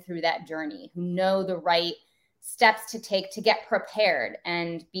have been through that journey, who know the right steps to take to get prepared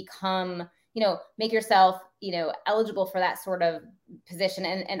and become, make yourself, eligible for that sort of position,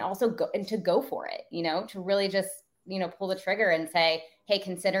 and also go for it, to really just, pull the trigger and say, hey,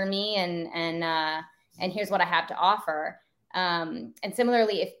 consider me, and here's what I have to offer. And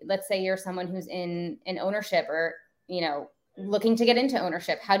similarly, if let's say you're someone who's in ownership or, looking to get into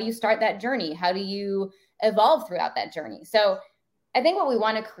ownership, how do you start that journey? How do you evolve throughout that journey? So I think what we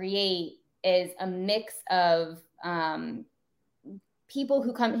want to create is a mix of people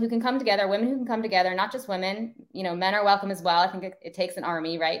who can come together, women who can come together, not just women, men are welcome as well. I think it takes an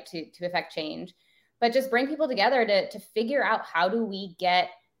army, right, to affect change, but just bring people together to figure out how do we get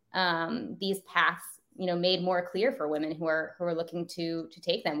these paths, made more clear for women who are looking to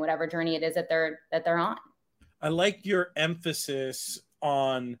take them, whatever journey it is that they're on. I like your emphasis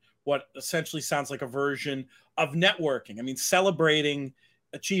on what essentially sounds like a version of networking. I mean, celebrating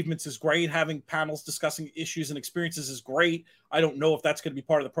achievements is great. Having panels discussing issues and experiences is great. I don't know if that's going to be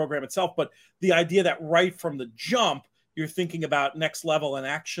part of the program itself, but the idea that right from the jump, you're thinking about next level and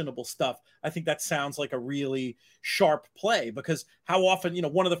actionable stuff. I think that sounds like a really sharp play, because how often,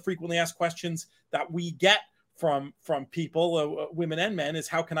 one of the frequently asked questions that we get from people, women and men, is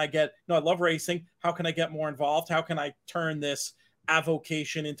how can I get, I love racing. How can I get more involved? How can I turn this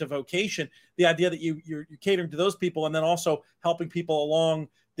avocation into vocation, the idea that you're catering to those people and then also helping people along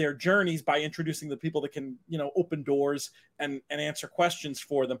their journeys by introducing the people that can, open doors and answer questions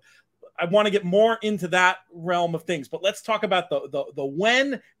for them. I want to get more into that realm of things, but let's talk about the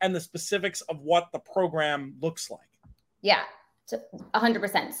when and the specifics of what the program looks like. Yeah,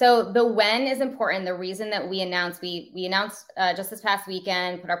 100%. So the when is important. The reason that we announced just this past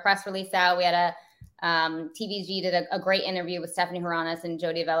weekend, put our press release out. We had TVG did a great interview with Stephanie Haranis and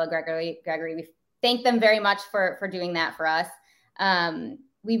Jody Avella Gregory. We thank them very much for doing that for us.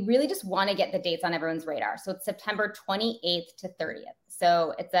 We really just want to get the dates on everyone's radar. So it's September 28th to 30th.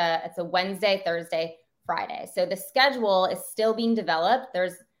 So it's a Wednesday, Thursday, Friday. So the schedule is still being developed.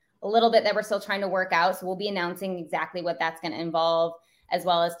 There's a little bit that we're still trying to work out. So we'll be announcing exactly what that's going to involve, as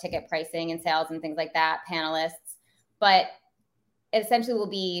well as ticket pricing and sales and things like that, panelists. But it essentially will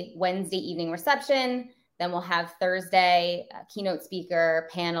be Wednesday evening reception. Then we'll have Thursday keynote speaker,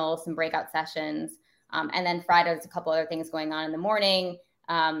 panel, some breakout sessions. And then Friday, there's a couple other things going on in the morning.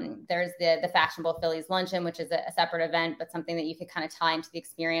 There's the Fashionable Phillies Luncheon, which is a separate event, but something that you could kind of tie into the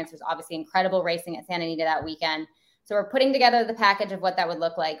experience. There's obviously incredible racing at Santa Anita that weekend. So we're putting together the package of what that would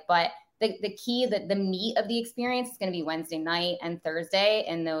look like. But the key, the meat of the experience is going to be Wednesday night and Thursday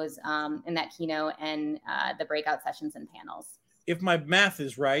in those in that keynote and the breakout sessions and panels. If my math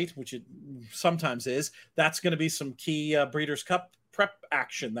is right, which it sometimes is, that's going to be some key Breeders' Cup prep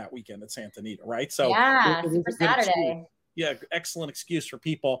action that weekend at Santa Anita, right? So yeah, Super Saturday. Yeah, excellent excuse for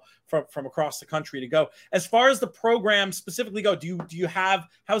people from across the country to go. As far as the program specifically go, do you have,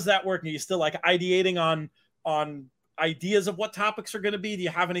 how's that working? Are you still like ideating on ideas of what topics are going to be? Do you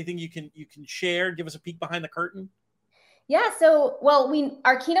have anything you can share? Give us a peek behind the curtain. Yeah. So,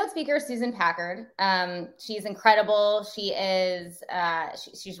 our keynote speaker is Susan Packard. She's incredible. She is,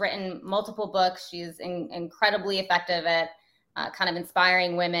 she's written multiple books. She's incredibly effective at kind of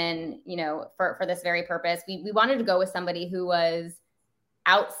inspiring women, for this very purpose. We wanted to go with somebody who was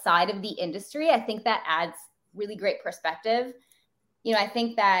outside of the industry. I think that adds really great perspective. I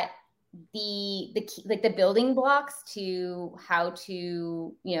think that the building blocks to how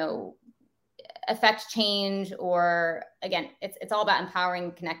to, affect change, or again, it's all about empowering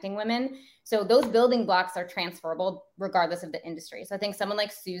and connecting women. So those building blocks are transferable regardless of the industry. So I think someone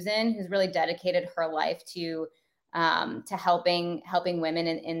like Susan, who's really dedicated her life to helping women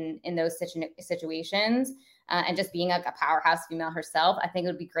in those situations, and just being a powerhouse female herself, I think it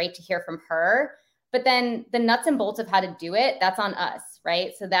would be great to hear from her. But then the nuts and bolts of how to do it, that's on us,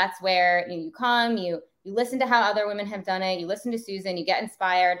 right? So that's where you come, you listen to how other women have done it, you listen to Susan, you get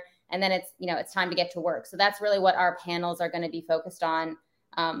inspired, and then it's time to get to work. So that's really what our panels are going to be focused on,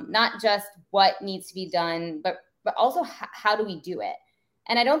 not just what needs to be done, but also how do we do it?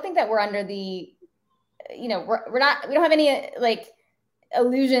 And I don't think that we're under the we don't have any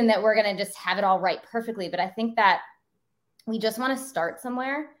illusion that we're going to just have it all right perfectly. But I think that we just want to start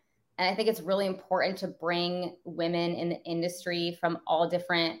somewhere. And I think it's really important to bring women in the industry from all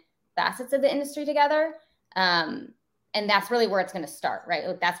different facets of the industry together. And that's really where it's going to start, right?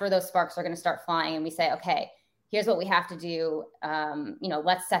 That's where those sparks are going to start flying. And we say, okay, here's what we have to do.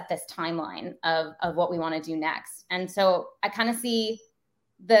 Let's set this timeline of what we want to do next. And so I kind of see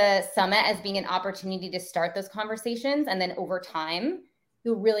the summit as being an opportunity to start those conversations. And then over time,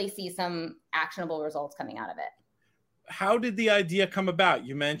 you'll really see some actionable results coming out of it. How did the idea come about?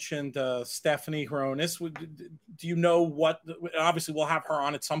 You mentioned Stephanie Haranis. Do you know what, obviously we'll have her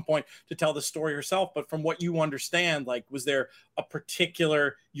on at some point to tell the story herself, but from what you understand, was there a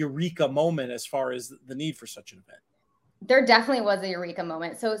particular eureka moment as far as the need for such an event? There definitely was a eureka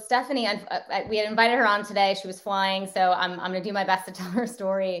moment. So Stephanie, we had invited her on today. She was flying. So I'm going to do my best to tell her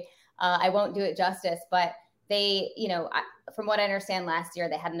story. I won't do it justice, but they, from what I understand, last year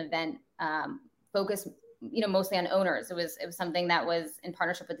they had an event focused, mostly on owners. It was something that was in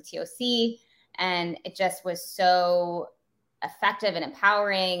partnership with the TOC, and it just was so effective and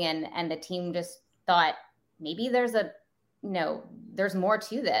empowering. And the team just thought maybe there's more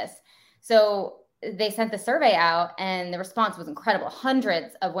to this. So they sent the survey out, and the response was incredible.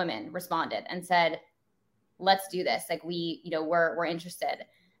 Hundreds of women responded and said, let's do this. We're interested.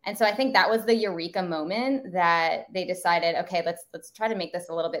 And so I think that was the eureka moment that they decided, okay, let's try to make this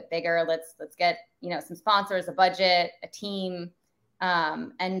a little bit bigger. Let's get, some sponsors, a budget, a team.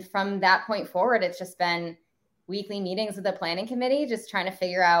 And from that point forward, it's just been weekly meetings with the planning committee, just trying to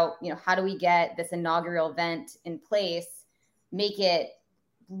figure out, how do we get this inaugural event in place, make it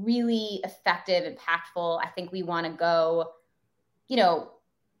really effective, impactful. I think we want to go,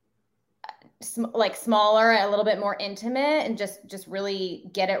 like smaller, a little bit more intimate, and just really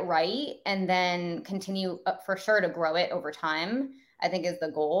get it right, and then continue for sure to grow it over time, I think is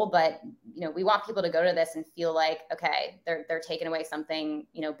the goal. But, you know, we want people to go to this and feel like, okay, they're taking away something,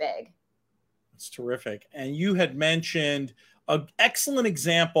 you know, big. It's terrific. And you had mentioned an excellent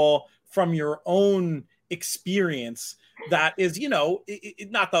example from your own experience that is, you know,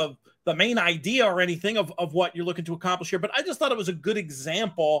 not the main idea or anything of what you're looking to accomplish here, but I just thought it was a good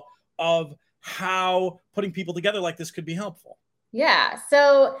example of how putting people together like this could be helpful. Yeah.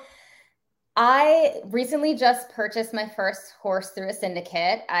 So I recently just purchased my first horse through a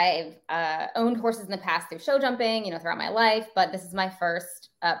syndicate. I've owned horses in the past through show jumping, you know, throughout my life, but this is my first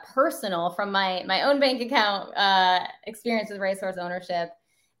personal from my own bank account experience with racehorse ownership.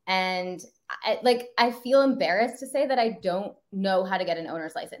 And I feel embarrassed to say that I don't know how to get an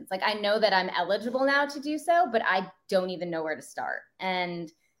owner's license. Like, I know that I'm eligible now to do so, but I don't even know where to start.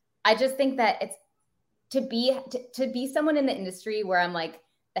 And I just think that it's to be someone in the industry where I'm like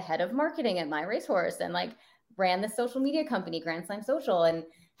the head of marketing at My Racehorse and like ran the social media company, Grand Slam Social, and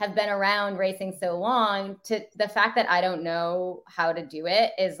have been around racing so long, to the fact that I don't know how to do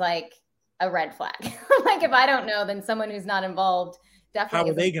it is like a red flag. Like, if I don't know, then someone who's not involved definitely.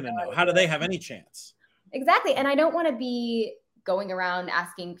 How are they going to know? How do they have any chance? Exactly. And I don't want to be going around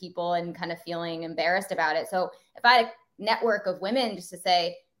asking people and kind of feeling embarrassed about it. So if I had a network of women just to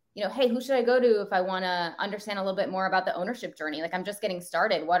say, you know, hey, who should I go to if I want to understand a little bit more about the ownership journey? Like, I'm just getting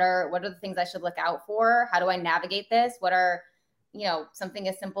started. What are the things I should look out for? How do I navigate this? What are, you know, something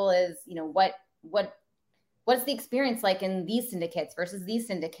as simple as, you know, what's the experience like in these syndicates versus these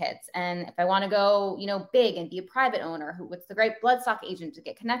syndicates? And if I want to go, you know, big and be a private owner, what's the great bloodstock agent to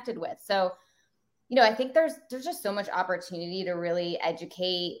get connected with? So, you know, I think there's just so much opportunity to really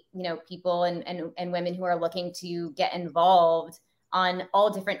educate, you know, people and women who are looking to get involved on all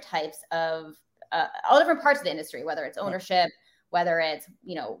different types of all different parts of the industry, whether it's ownership, whether it's,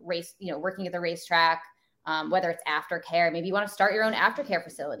 you know, race, you know, working at the racetrack, whether it's aftercare. Maybe you want to start your own aftercare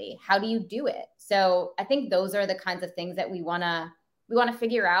facility. How do you do it? So I think those are the kinds of things that we want to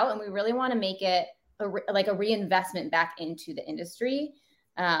figure out, and we really want to make it like a reinvestment back into the industry,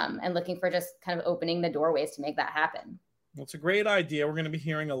 and looking for just kind of opening the doorways to make that happen. Well, it's a great idea. We're going to be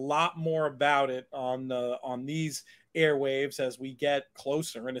hearing a lot more about it on these airwaves as we get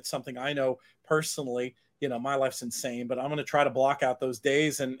closer. And it's something I know personally, you know, my life's insane, but I'm going to try to block out those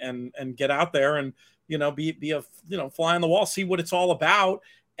days and get out there and, you know, be a, you know, fly on the wall, see what it's all about.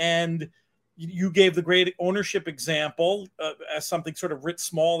 And you gave the great ownership example as something sort of writ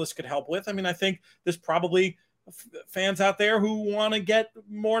small this could help with. I mean, I think there's probably fans out there who want to get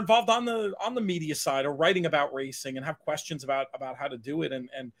more involved on the media side or writing about racing and have questions about how to do it. And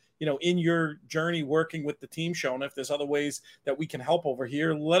you know, in your journey working with the team show, and if there's other ways that we can help over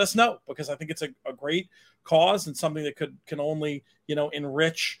here, let us know, because I think it's a great cause and something that can only, you know,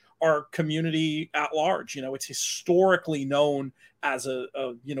 enrich our community at large. You know, it's historically known as a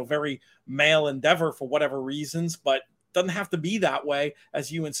you know, very male endeavor for whatever reasons, but doesn't have to be that way,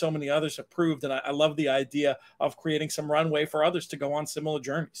 as you and so many others have proved. And I love the idea of creating some runway for others to go on similar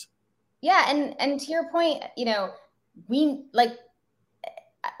journeys. Yeah. And to your point, you know, we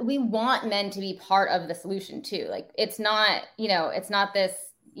want men to be part of the solution too. Like, it's not, you know, it's not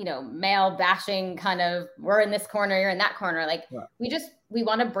this, you know, male bashing kind of, we're in this corner, you're in that corner. Like, yeah. We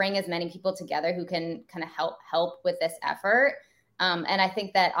want to bring as many people together who can kind of help with this effort. And I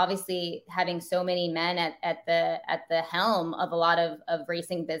think that obviously having so many men at the helm of a lot of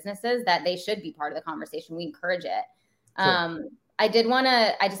racing businesses, that they should be part of the conversation. We encourage it. Sure. I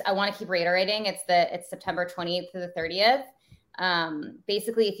want to keep reiterating, it's September 20th to the 30th.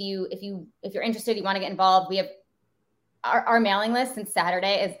 Basically, if you're interested, you want to get involved, we have our mailing list since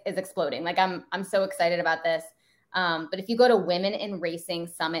Saturday is exploding. Like, I'm so excited about this. But if you go to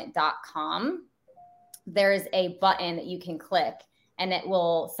womeninracingsummit.com, there's a button that you can click, and it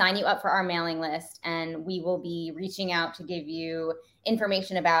will sign you up for our mailing list. And we will be reaching out to give you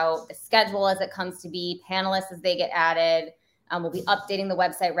information about the schedule as it comes to be, panelists as they get added. We'll be updating the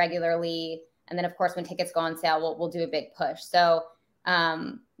website regularly. And then, of course, when tickets go on sale, we'll do a big push. So,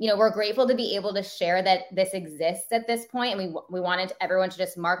 you know, we're grateful to be able to share that this exists at this point. And we wanted everyone to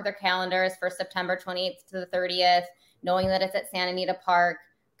just mark their calendars for September 28th to the 30th, knowing that it's at Santa Anita Park,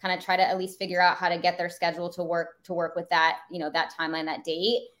 kind of try to at least figure out how to get their schedule to work with that, you know, that timeline, that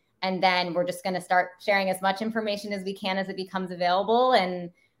date. And then we're just going to start sharing as much information as we can as it becomes available. And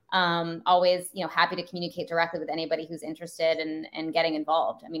always, you know, happy to communicate directly with anybody who's interested in getting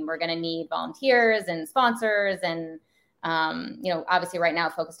involved. I mean, we're going to need volunteers and sponsors and, you know, obviously right now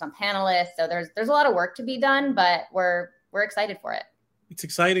focused on panelists. So there's a lot of work to be done, but we're excited for it. It's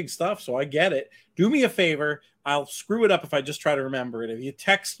exciting stuff, so I get it. Do me a favor. I'll screw it up if I just try to remember it. If you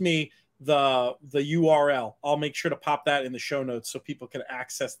text me the URL, I'll make sure to pop that in the show notes so people can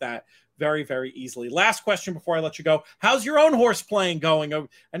access that very, very easily. Last question before I let you go. How's your own horse playing going?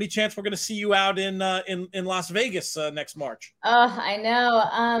 Any chance we're going to see you out in Las Vegas next March? Oh, I know.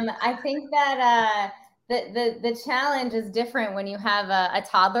 I think that the challenge is different when you have a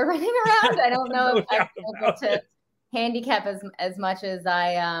toddler running around. I don't know if I'm able to handicap as much as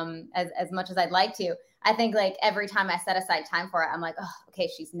as much as I'd like to. I think like every time I set aside time for it, I'm like, oh, okay,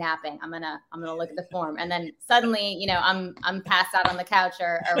 she's napping. I'm gonna look at the form, and then suddenly, you know, I'm passed out on the couch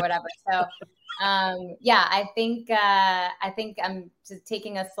or whatever. So, yeah, I think I'm just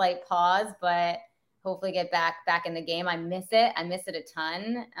taking a slight pause, but hopefully get back in the game. I miss it a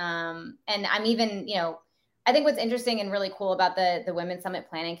ton, and I'm even, you know, I think what's interesting and really cool about the Women's Summit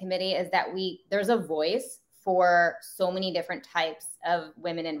Planning Committee is that there's a voice for so many different types of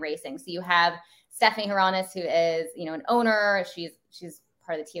women in racing. So you have Stephanie Haranis, who is, you know, an owner. She's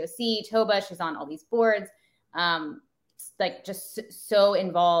part of the TOC, TOBA. She's on all these boards, like just so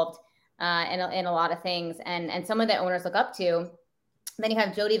involved in a lot of things, and some of the owners look up to. Then you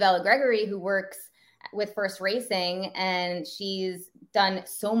have Jody Vella Gregory, who works with First Racing, and she's done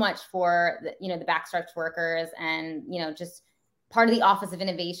so much for the backstretch workers, and just part of the Office of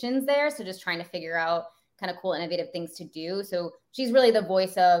Innovations there. So just trying to figure out kind of cool, innovative things to do. So she's really the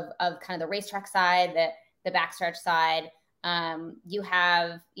voice of kind of the racetrack side, the backstretch side. You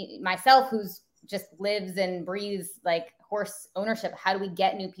have myself, who's just lives and breathes like horse ownership. How do we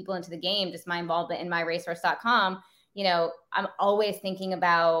get new people into the game? Just my involvement in myracehorse.com. I'm always thinking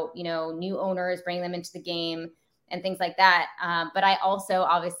about, new owners, bringing them into the game and things like that. But I also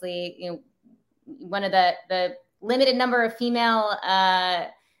obviously, one of the limited number of female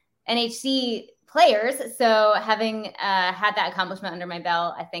NHC players. So having had that accomplishment under my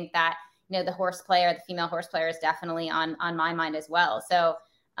belt, I think that, the female horse player is definitely on my mind as well. So,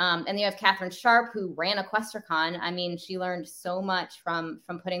 and you have Catherine Sharp, who ran EquestriaCon. I mean, she learned so much from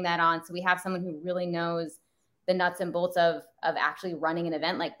putting that on. So we have someone who really knows the nuts and bolts of actually running an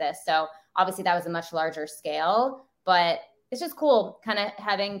event like this. So obviously that was a much larger scale, but it's just cool kind of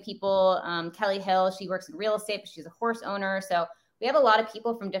having people, Kelly Hill, she works in real estate, but she's a horse owner. So we have a lot of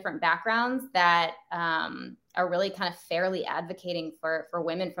people from different backgrounds that are really kind of fairly advocating for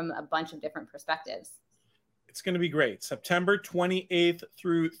women from a bunch of different perspectives. It's going to be great. September 28th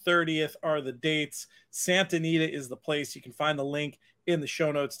through 30th are the dates. Santa Anita is the place. You can find the link in the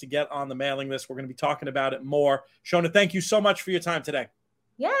show notes to get on the mailing list. We're going to be talking about it more. Shona, thank you so much for your time today.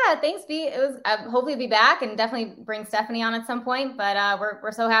 Yeah, thanks, B. It was hopefully be back and definitely bring Stephanie on at some point. But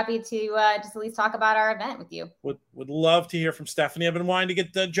we're so happy to just at least talk about our event with you. Would love to hear from Stephanie. I've been wanting to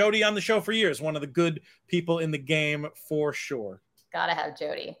get Jody on the show for years. One of the good people in the game for sure. Gotta have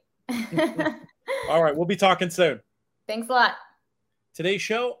Jody. All right, we'll be talking soon. Thanks a lot. Today's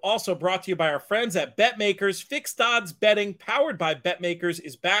show also brought to you by our friends at BetMakers. Fixed odds betting powered by BetMakers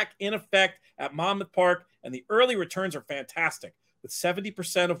is back in effect at Monmouth Park, and the early returns are fantastic, with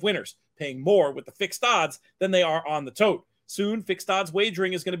 70% of winners paying more with the fixed odds than they are on the tote. Soon, fixed odds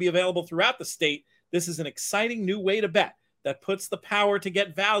wagering is going to be available throughout the state. This is an exciting new way to bet that puts the power to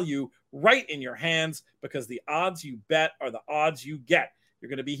get value right in your hands, because the odds you bet are the odds you get. You're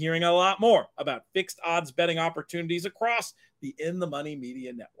going to be hearing a lot more about fixed odds betting opportunities across the In the Money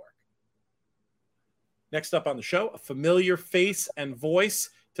Media Network. Next up on the show, a familiar face and voice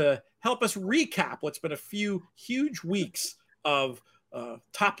to help us recap what's been a few huge weeks of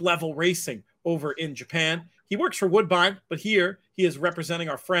top-level racing over in Japan. He works for Woodbine, but here he is representing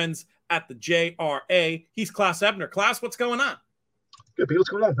our friends at the JRA. He's Klaas Ebner. Klaas, what's going on? Good, people.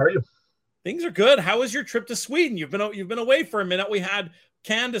 What's going on? How are you? Things are good. How was your trip to Sweden? You've been away for a minute. We had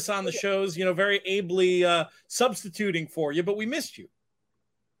Candace on the shows, very ably substituting for you, but we missed you.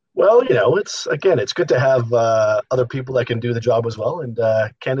 Well, it's good to have other people that can do the job as well. And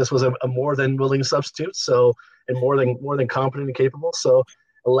Candace was a more than willing substitute, and more than competent and capable. So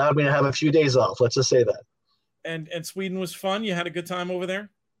allowed me to have a few days off. Let's just say that. And Sweden was fun. You had a good time over there.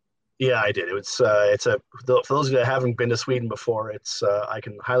 Yeah, I did. It was for those of you that haven't been to Sweden before, I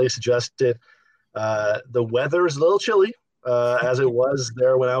can highly suggest it. The weather is a little chilly. As it was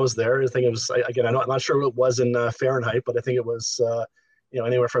there when I was there. I think it was, again, I'm not sure what it was in Fahrenheit, but I think it was,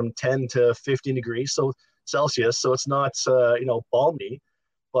 anywhere from 10 to 15 degrees, so Celsius. So it's not, balmy,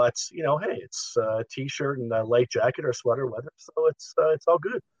 but, hey, it's a T-shirt and a light jacket or sweater weather. So it's all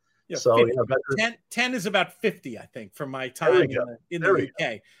good. Yeah, so 50, 10 is about 50, I think, from my time in the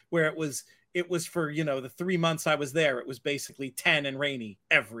UK, where it was it was for, the 3 months I was there, it was basically 10 and rainy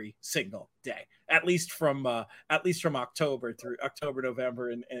every single day, at least from October through October,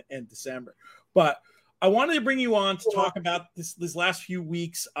 November, and December. But I wanted to bring you on to talk about these last few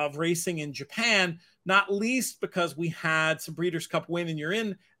weeks of racing in Japan, not least because we had some Breeders' Cup win and you're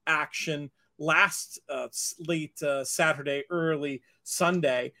in action last late Saturday, early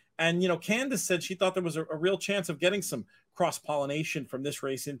Sunday. And, Candace said she thought there was a real chance of getting some cross-pollination from this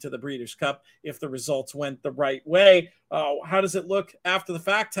race into the Breeders' Cup if the results went the right way. How does it look after the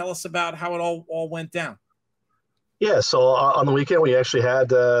fact? Tell us about how it all went down. Yeah, so on the weekend, we actually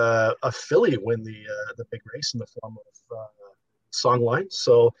had a filly win the big race in the form of Songline.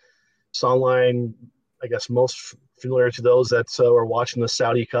 So Songline, I guess most familiar to those that were watching the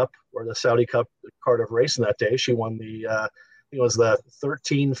Saudi Cup or the Saudi Cup Cardiff race in that day. She won I think it was the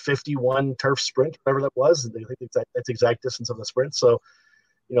 13:51 turf sprint, whatever that was. I think that's the exact distance of the sprint. So,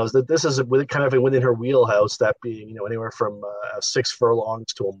 this is kind of within her wheelhouse, that being, anywhere from 6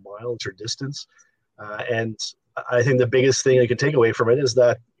 furlongs to a mile is her distance. And I think the biggest thing you can take away from it is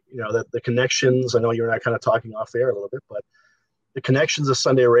that, that the connections, I know you're not kind of talking off air a little bit, but the connections of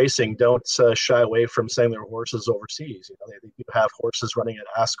Sunday Racing don't shy away from sending their horses overseas. They do have horses running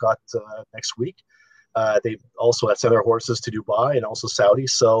at Ascot next week. They also have sent their horses to Dubai and also Saudi.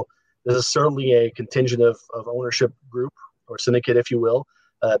 So this is certainly a contingent of ownership group or syndicate, if you will,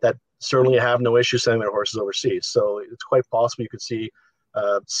 that certainly have no issue sending their horses overseas. So it's quite possible you could see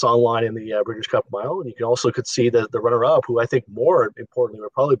Songline in the Breeders' Cup Mile, and you could see the runner-up, who I think more importantly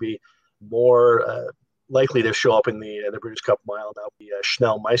would probably be more likely to show up in the Breeders' Cup Mile. That would be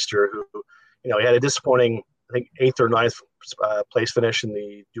Schnell Meister, who he had a disappointing, I think, 8th or 9th place finish in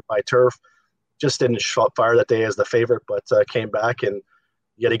the Dubai Turf. Just didn't fire that day as the favorite, but came back and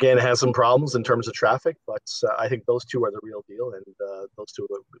yet again has some problems in terms of traffic. But I think those two are the real deal, and those two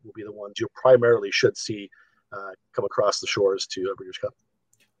will be the ones you primarily should see come across the shores to Breeders' Cup.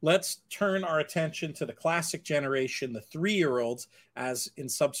 Let's turn our attention to the classic generation, the 3-year-olds, as in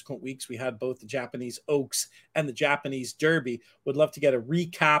subsequent weeks we had both the Japanese Oaks and the Japanese Derby. Would love to get a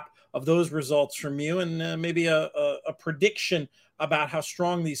recap of those results from you, and maybe a prediction about how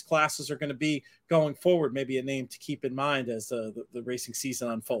strong these classes are going to be going forward, maybe a name to keep in mind as the racing season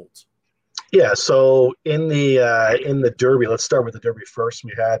unfolds. Yeah, so in the Derby, let's start with the Derby first.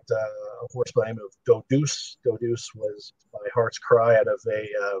 We had a horse by the name of Doduce. Doduce was by Heart's Cry out of a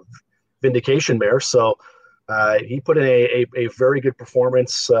Vindication mare. So he put in a very good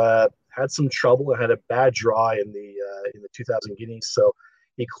performance. Had some trouble and had a bad draw in the 2000 Guineas. So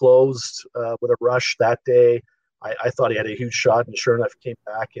he closed with a rush that day. I thought he had a huge shot, and sure enough, came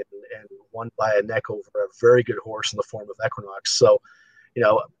back and won by a neck over a very good horse in the form of Equinox. So,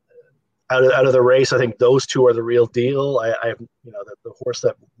 out of the race, I think those two are the real deal. The horse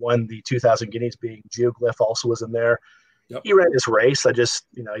that won the 2000 Guineas, being Geoglyph, also was in there. Yep. He ran his race. For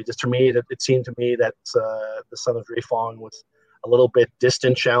me, it seemed to me that the son of Dreyfong was a little bit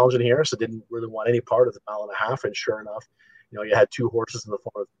distant challenging here, so didn't really want any part of the mile and a half. And sure enough, you had two horses in the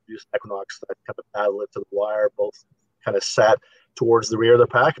form of Equinox that kind of battled it to the wire. Both kind of sat towards the rear of the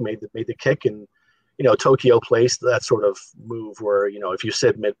pack, made the kick, and Tokyo Place, that sort of move where, if you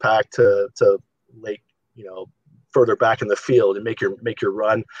sit mid-pack to late, further back in the field and make your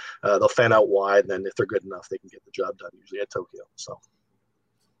run, they'll fan out wide. And then if they're good enough, they can get the job done usually at Tokyo. So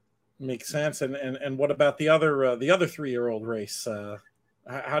makes sense. And what about the other 3-year-old race?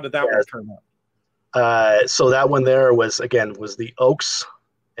 How did that one turn out? So that one there was the Oaks.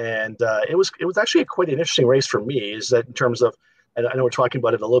 And it was actually quite an interesting race for me, is that in terms of, and I know we're talking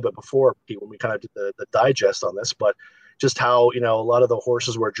about it a little bit before when we kind of did the digest on this, but just how, a lot of the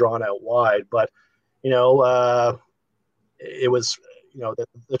horses were drawn out wide. But, it was,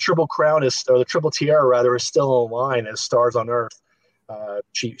 the Triple Crown or the Triple Tiara rather, is still in line as Stars on Earth.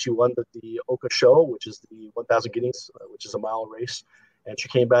 She won the Oka Show, which is the 1,000 Guineas, which is a mile race. And she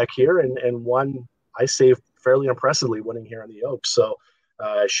came back here and won, I say, fairly impressively, winning here in the Oaks. So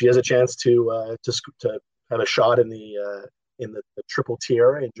she has a chance to have a shot in the Triple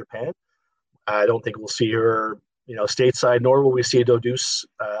Tiara in Japan. I don't think we'll see her, stateside, nor will we see Doduce.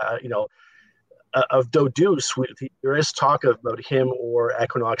 Of Doduce, there is talk about him or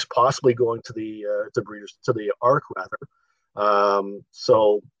Equinox possibly going to the Arc rather.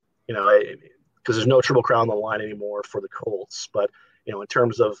 So, because there's no Triple Crown on the line anymore for the Colts. But in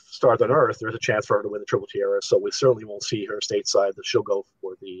terms of Stars on Earth, there's a chance for her to win the Triple Tiara. So we certainly won't see her stateside. That she'll go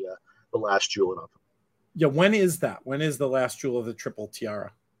for the last jewel in October. Yeah, when is that? When is the last jewel of the Triple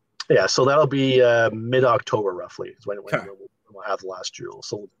Tiara? Yeah, so that'll be mid-October roughly is when we'll have the last jewel.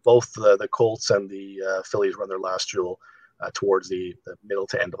 So both the Colts and the fillies run their last jewel towards the middle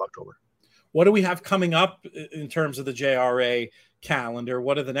to end of October. What do we have coming up in terms of the JRA calendar?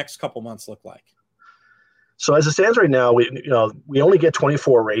 What do the next couple months look like? So as it stands right now, we only get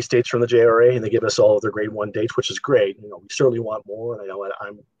 24 race dates from the JRA, and they give us all of their Grade 1 dates, which is great. We certainly want more, and I know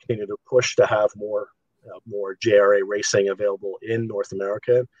I'm continuing to push to have more JRA racing available in North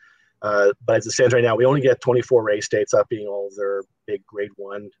America. But as it stands right now, we only get 24 race dates, that being all of their big Grade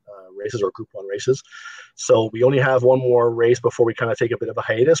 1 races or Group 1 races. So we only have one more race before we kind of take a bit of a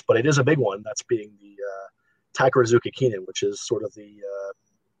hiatus, but it is a big one. That's being the Takarazuka Kinen, which is sort of the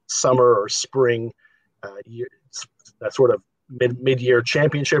summer or spring that sort of mid-year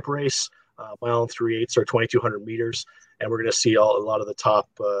championship race, mile and 3/8 or 2,200 meters. And we're going to see a lot of the top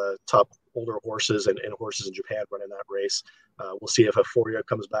older horses and horses in Japan running that race. We'll see if Euphoria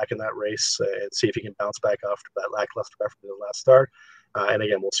comes back in that race and see if he can bounce back after that lackluster effort in the last start. And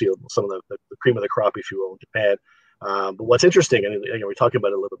again, we'll see some of the cream of the crop, if you will, in Japan. But what's interesting, and we talked about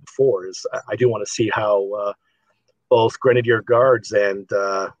it a little bit before, is I do want to see how both Grenadier Guards and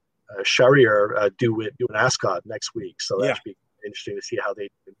Charrier do an Ascot next week. So that should be interesting to see how they do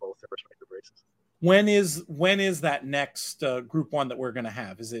in both their respective races. When is that next Group 1 that we're going to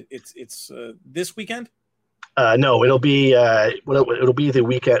have? Is it's this weekend? No, it'll be the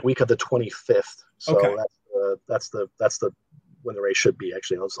week of the 25th. So okay. That's the when the race should be.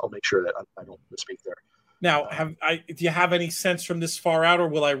 Actually, I'll make sure that I don't misspeak there. Now, do you have any sense from this far out, or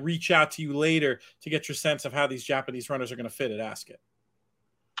will I reach out to you later to get your sense of how these Japanese runners are going to fit at Ascot?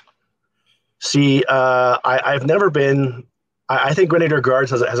 See, I've never been. I think Grenadier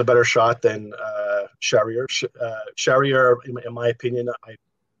Guards has a better shot than Charrier. Charrier, in my opinion,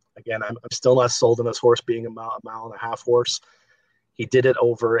 I'm still not sold on this horse being a mile and a half horse. He did it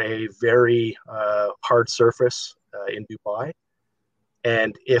over a very hard surface in Dubai,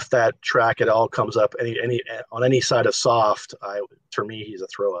 and if that track at all comes up on any side of soft, for me he's a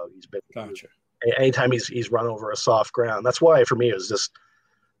throwout. He's been gotcha. Anytime he's run over a soft ground. That's why for me it was just.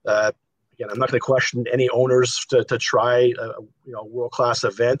 Again, I'm not going to question any owners to try a world-class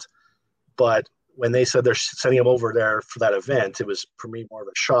event, but when they said they're sending him over there for that event, it was for me more of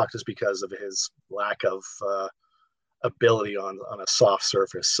a shock just because of his lack of ability on a soft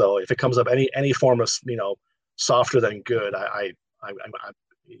surface. So if it comes up any form of softer than good,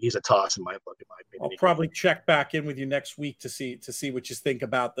 he's a toss in my book. In my opinion, I'll probably check back in with you next week to see what you think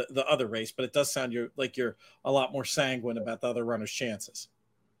about the other race, but it does sound like you're a lot more sanguine about the other runner's chances.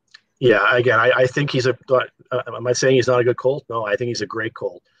 Yeah, again, I think he's am I saying he's not a good colt? No, I think he's a great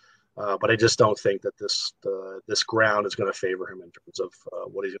colt. But I just don't think that this ground is going to favor him in terms of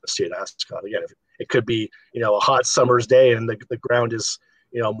what he's going to see at Ascot. Again, it could be, a hot summer's day and the ground is,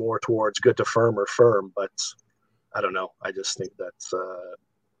 more towards good to firm or firm, but I don't know. I just think that,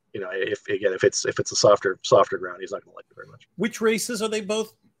 if it's a softer ground, he's not going to like it very much. Which races are they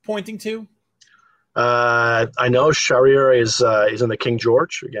both pointing to? I know Charrier is in the King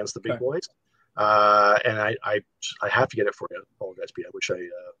George against the big boys, and I have to get it for you. I apologize, Pete. I wish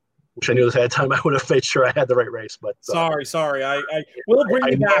I knew this ahead of time. I would have made sure I had the right race. But sorry. I will bring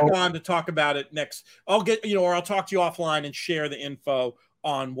you back on to talk about it next. I'll get or I'll talk to you offline and share the info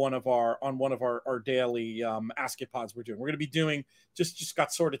on one of our daily Ascot pods we're doing. We're going to be doing just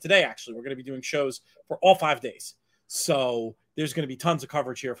got sorted today. Actually, we're going to be doing shows for all 5 days. So there's going to be tons of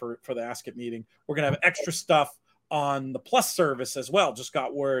coverage here for the Ascot meeting. We're going to have extra stuff on the Plus service as well. Just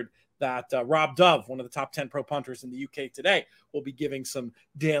got word that Rob Dove, one of the top 10 pro punters in the UK today, will be giving some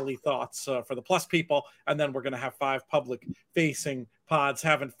daily thoughts for the Plus people. And then we're going to have 5 public-facing pods.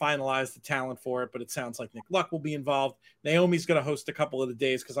 Haven't finalized the talent for it, but it sounds like Nick Luck will be involved. Naomi's going to host a couple of the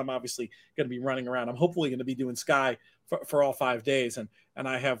days because I'm obviously going to be running around. I'm hopefully going to be doing Sky for all 5 days. And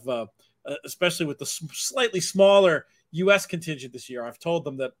I have especially with the slightly smaller U.S. contingent this year, I've told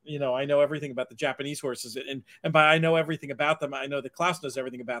them that, I know everything about the Japanese horses, and by I know everything about them, I know that Klaus knows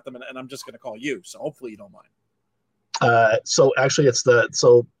everything about them, and I'm just going to call you. So hopefully you don't mind. So actually it's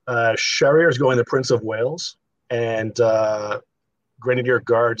Charrier is going the Prince of Wales, and Grenadier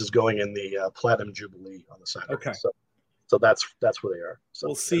Guards is going in the Platinum Jubilee on the side. Okay. So that's where they are. So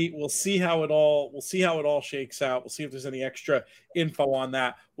we'll see how it all shakes out. We'll see if there's any extra info on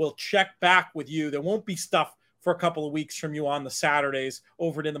that. We'll check back with you. There won't be stuff for a couple of weeks from you on the Saturdays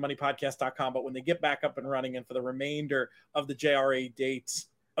over at InTheMoneyPodcast.com, but when they get back up and running and for the remainder of the JRA dates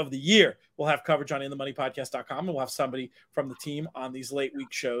of the year, we'll have coverage on InTheMoneyPodcast.com, and we'll have somebody from the team on these late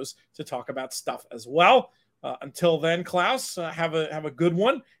week shows to talk about stuff as well. Until then, Klaus, have a good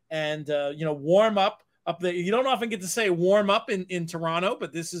one, and warm up there. You don't often get to say warm up in Toronto,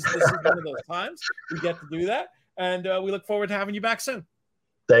 but this is one of those times we get to do that, and we look forward to having you back soon.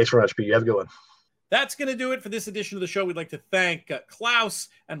 Thanks very much, Pete. You have a good one. that's going to do it for this edition of the show. We'd like to thank Klaus,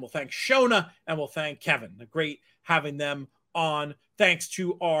 and we'll thank Shona, and we'll thank Kevin. Great having them on. Thanks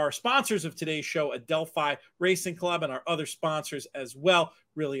to our sponsors of today's show, Adelphi Racing Club, and our other sponsors as well.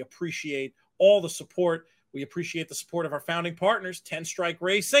 Really appreciate all the support. We appreciate the support of our founding partners, 10 Strike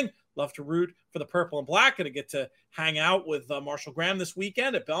Racing. Love to root for the purple and black. Going to get to hang out with Marshall Graham this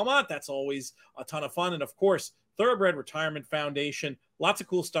weekend at Belmont. That's always a ton of fun. And of course, Thoroughbred Retirement Foundation. Lots of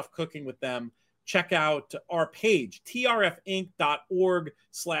cool stuff cooking with them. Check out our page,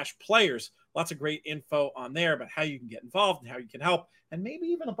 trfinc.org/players. Lots of great info on there about how you can get involved and how you can help, and maybe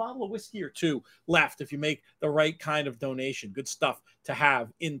even a bottle of whiskey or two left if you make the right kind of donation. Good stuff to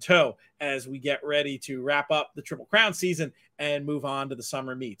have in tow as we get ready to wrap up the Triple Crown season and move on to the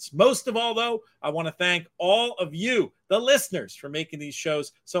summer meets. Most of all, though, I want to thank all of you, the listeners, for making these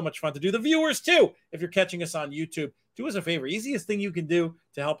shows so much fun to do. The viewers, too. If you're catching us on YouTube, do us a favor. Easiest thing you can do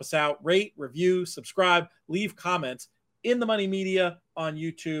to help us out: rate, review, subscribe, leave comments in the Money Media on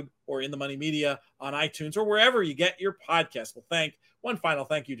YouTube or in the Money Media on iTunes or wherever you get your podcast. One final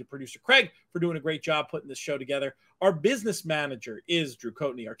thank you to producer Craig for doing a great job putting this show together. Our business manager is Drew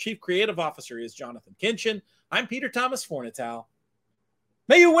Coatney. Our chief creative officer is Jonathan Kinchin. I'm Peter Thomas Fornital.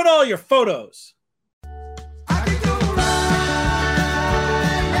 May you win all your photos.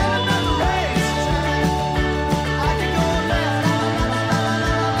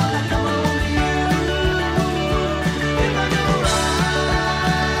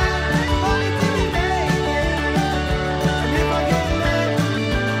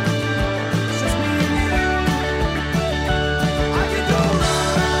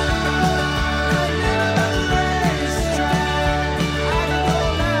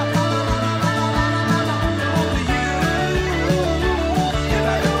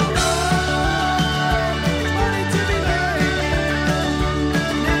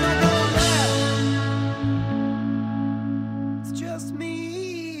 Just me